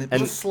fine.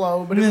 It was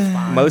slow, but it was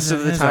fine. Most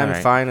of the It's time, all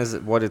right. fine is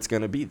what it's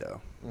going to be, though.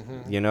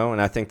 Mm-hmm. You know,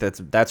 and I think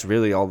that's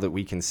really all that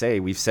we can say.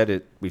 We've said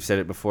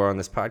it before on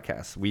this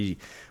podcast.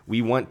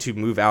 We want to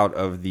move out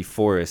of the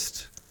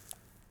forest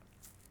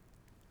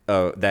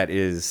that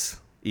is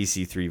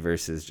EC3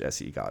 versus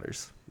Jesse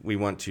Goddard's. We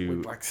want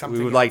to.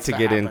 We would like to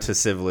get into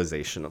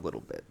civilization a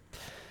little bit.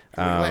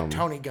 Let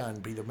Tony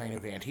Gunn be the main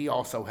event. He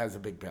also has a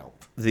big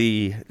belt.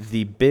 The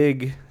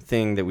big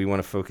thing that we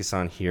want to focus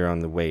on here on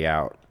the way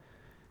out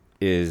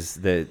is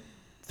that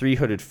three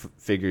hooded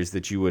figures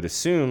that you would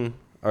assume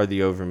are the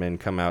Overmen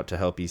come out to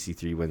help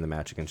EC3 win the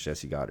match against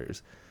Jesse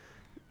Goddard.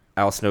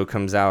 Al Snow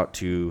comes out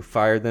to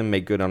fire them,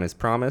 make good on his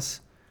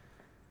promise,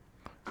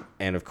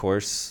 and of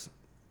course,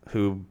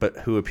 who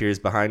appears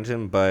behind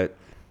him but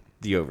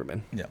the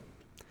Overmen. Yeah.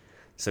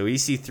 So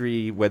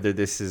EC3, whether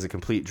this is a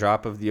complete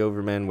drop of the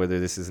Overmen, whether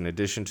this is an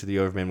addition to the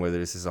Overmen, whether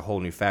this is a whole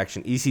new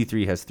faction,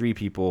 EC3 has three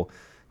people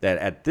that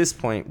at this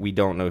point we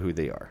don't know who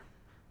they are.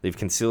 They've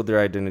concealed their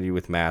identity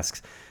with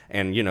masks.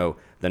 And, you know,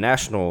 the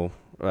national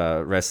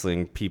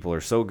wrestling people are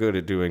so good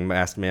at doing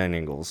masked man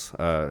angles.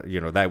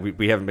 That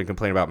we haven't been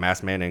complaining about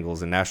masked man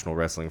angles in national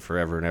wrestling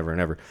forever and ever and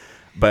ever.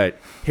 But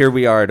here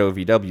we are at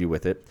OVW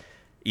with it.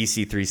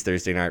 EC3's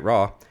Thursday Night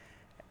Raw.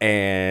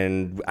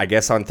 And I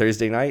guess on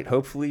Thursday night,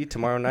 hopefully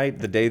tomorrow night,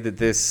 the day that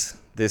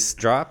this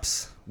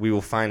drops, we will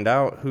find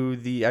out who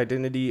the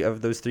identity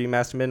of those three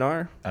masked men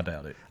are. I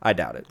doubt it. I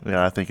doubt it.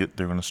 Yeah, I think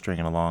they're going to string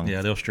it along.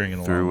 Yeah, they'll string it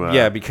along. Through,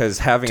 Yeah, because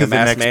having to a the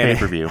masked next man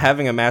pay-per-view.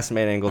 having a masked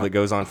man angle that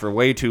goes on for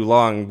way too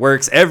long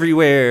works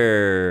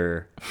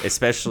everywhere,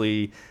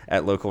 especially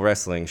at local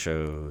wrestling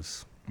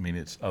shows. I mean,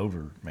 it's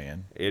over,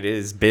 man. It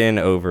has been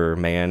over,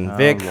 man. Oh,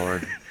 Vic,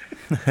 Lord.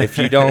 if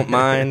you don't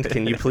mind,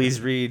 can you please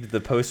read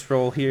the post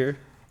roll here?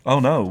 Oh,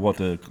 no. What,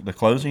 the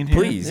closing here?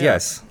 Please,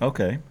 yes.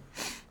 Okay.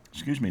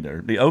 Excuse me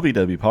there. The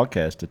OVW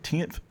podcast, the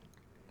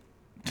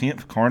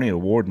 10th Carney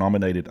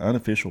Award-nominated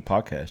unofficial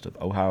podcast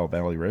of Ohio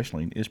Valley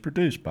Wrestling, is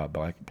produced by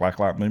Black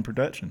Light Moon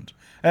Productions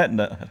at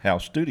Nut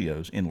House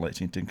Studios in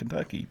Lexington,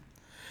 Kentucky.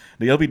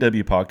 The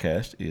OVW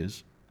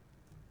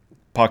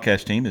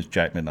podcast team is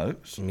Jackman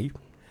Oaks, Me.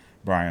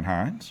 Brian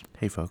Hines,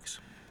 Hey, folks.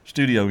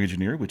 studio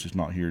engineer, which is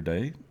not here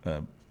today,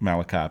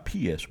 Malachi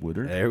P.S.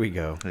 Woodard, There we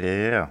go.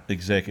 Yeah.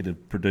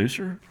 executive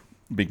producer,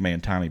 big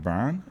man Tiny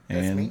Bryan,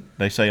 That's and me.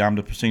 they say I'm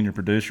the senior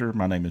producer.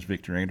 My name is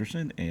Victor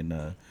Anderson,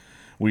 and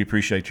we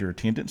appreciate your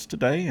attendance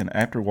today. And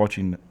after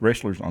watching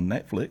Wrestlers on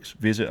Netflix,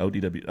 visit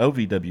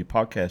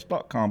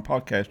OVWpodcast.com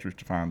podcasters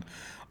to find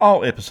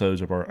all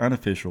episodes of our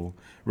unofficial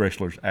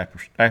Wrestlers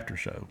after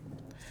show.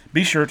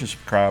 Be sure to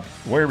subscribe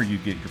wherever you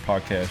get your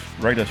podcast,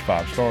 rate us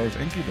 5 stars,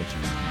 and give us a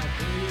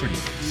review. Pretty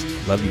easy.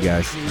 Love you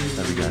guys.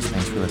 Love you guys.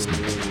 Thanks for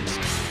listening.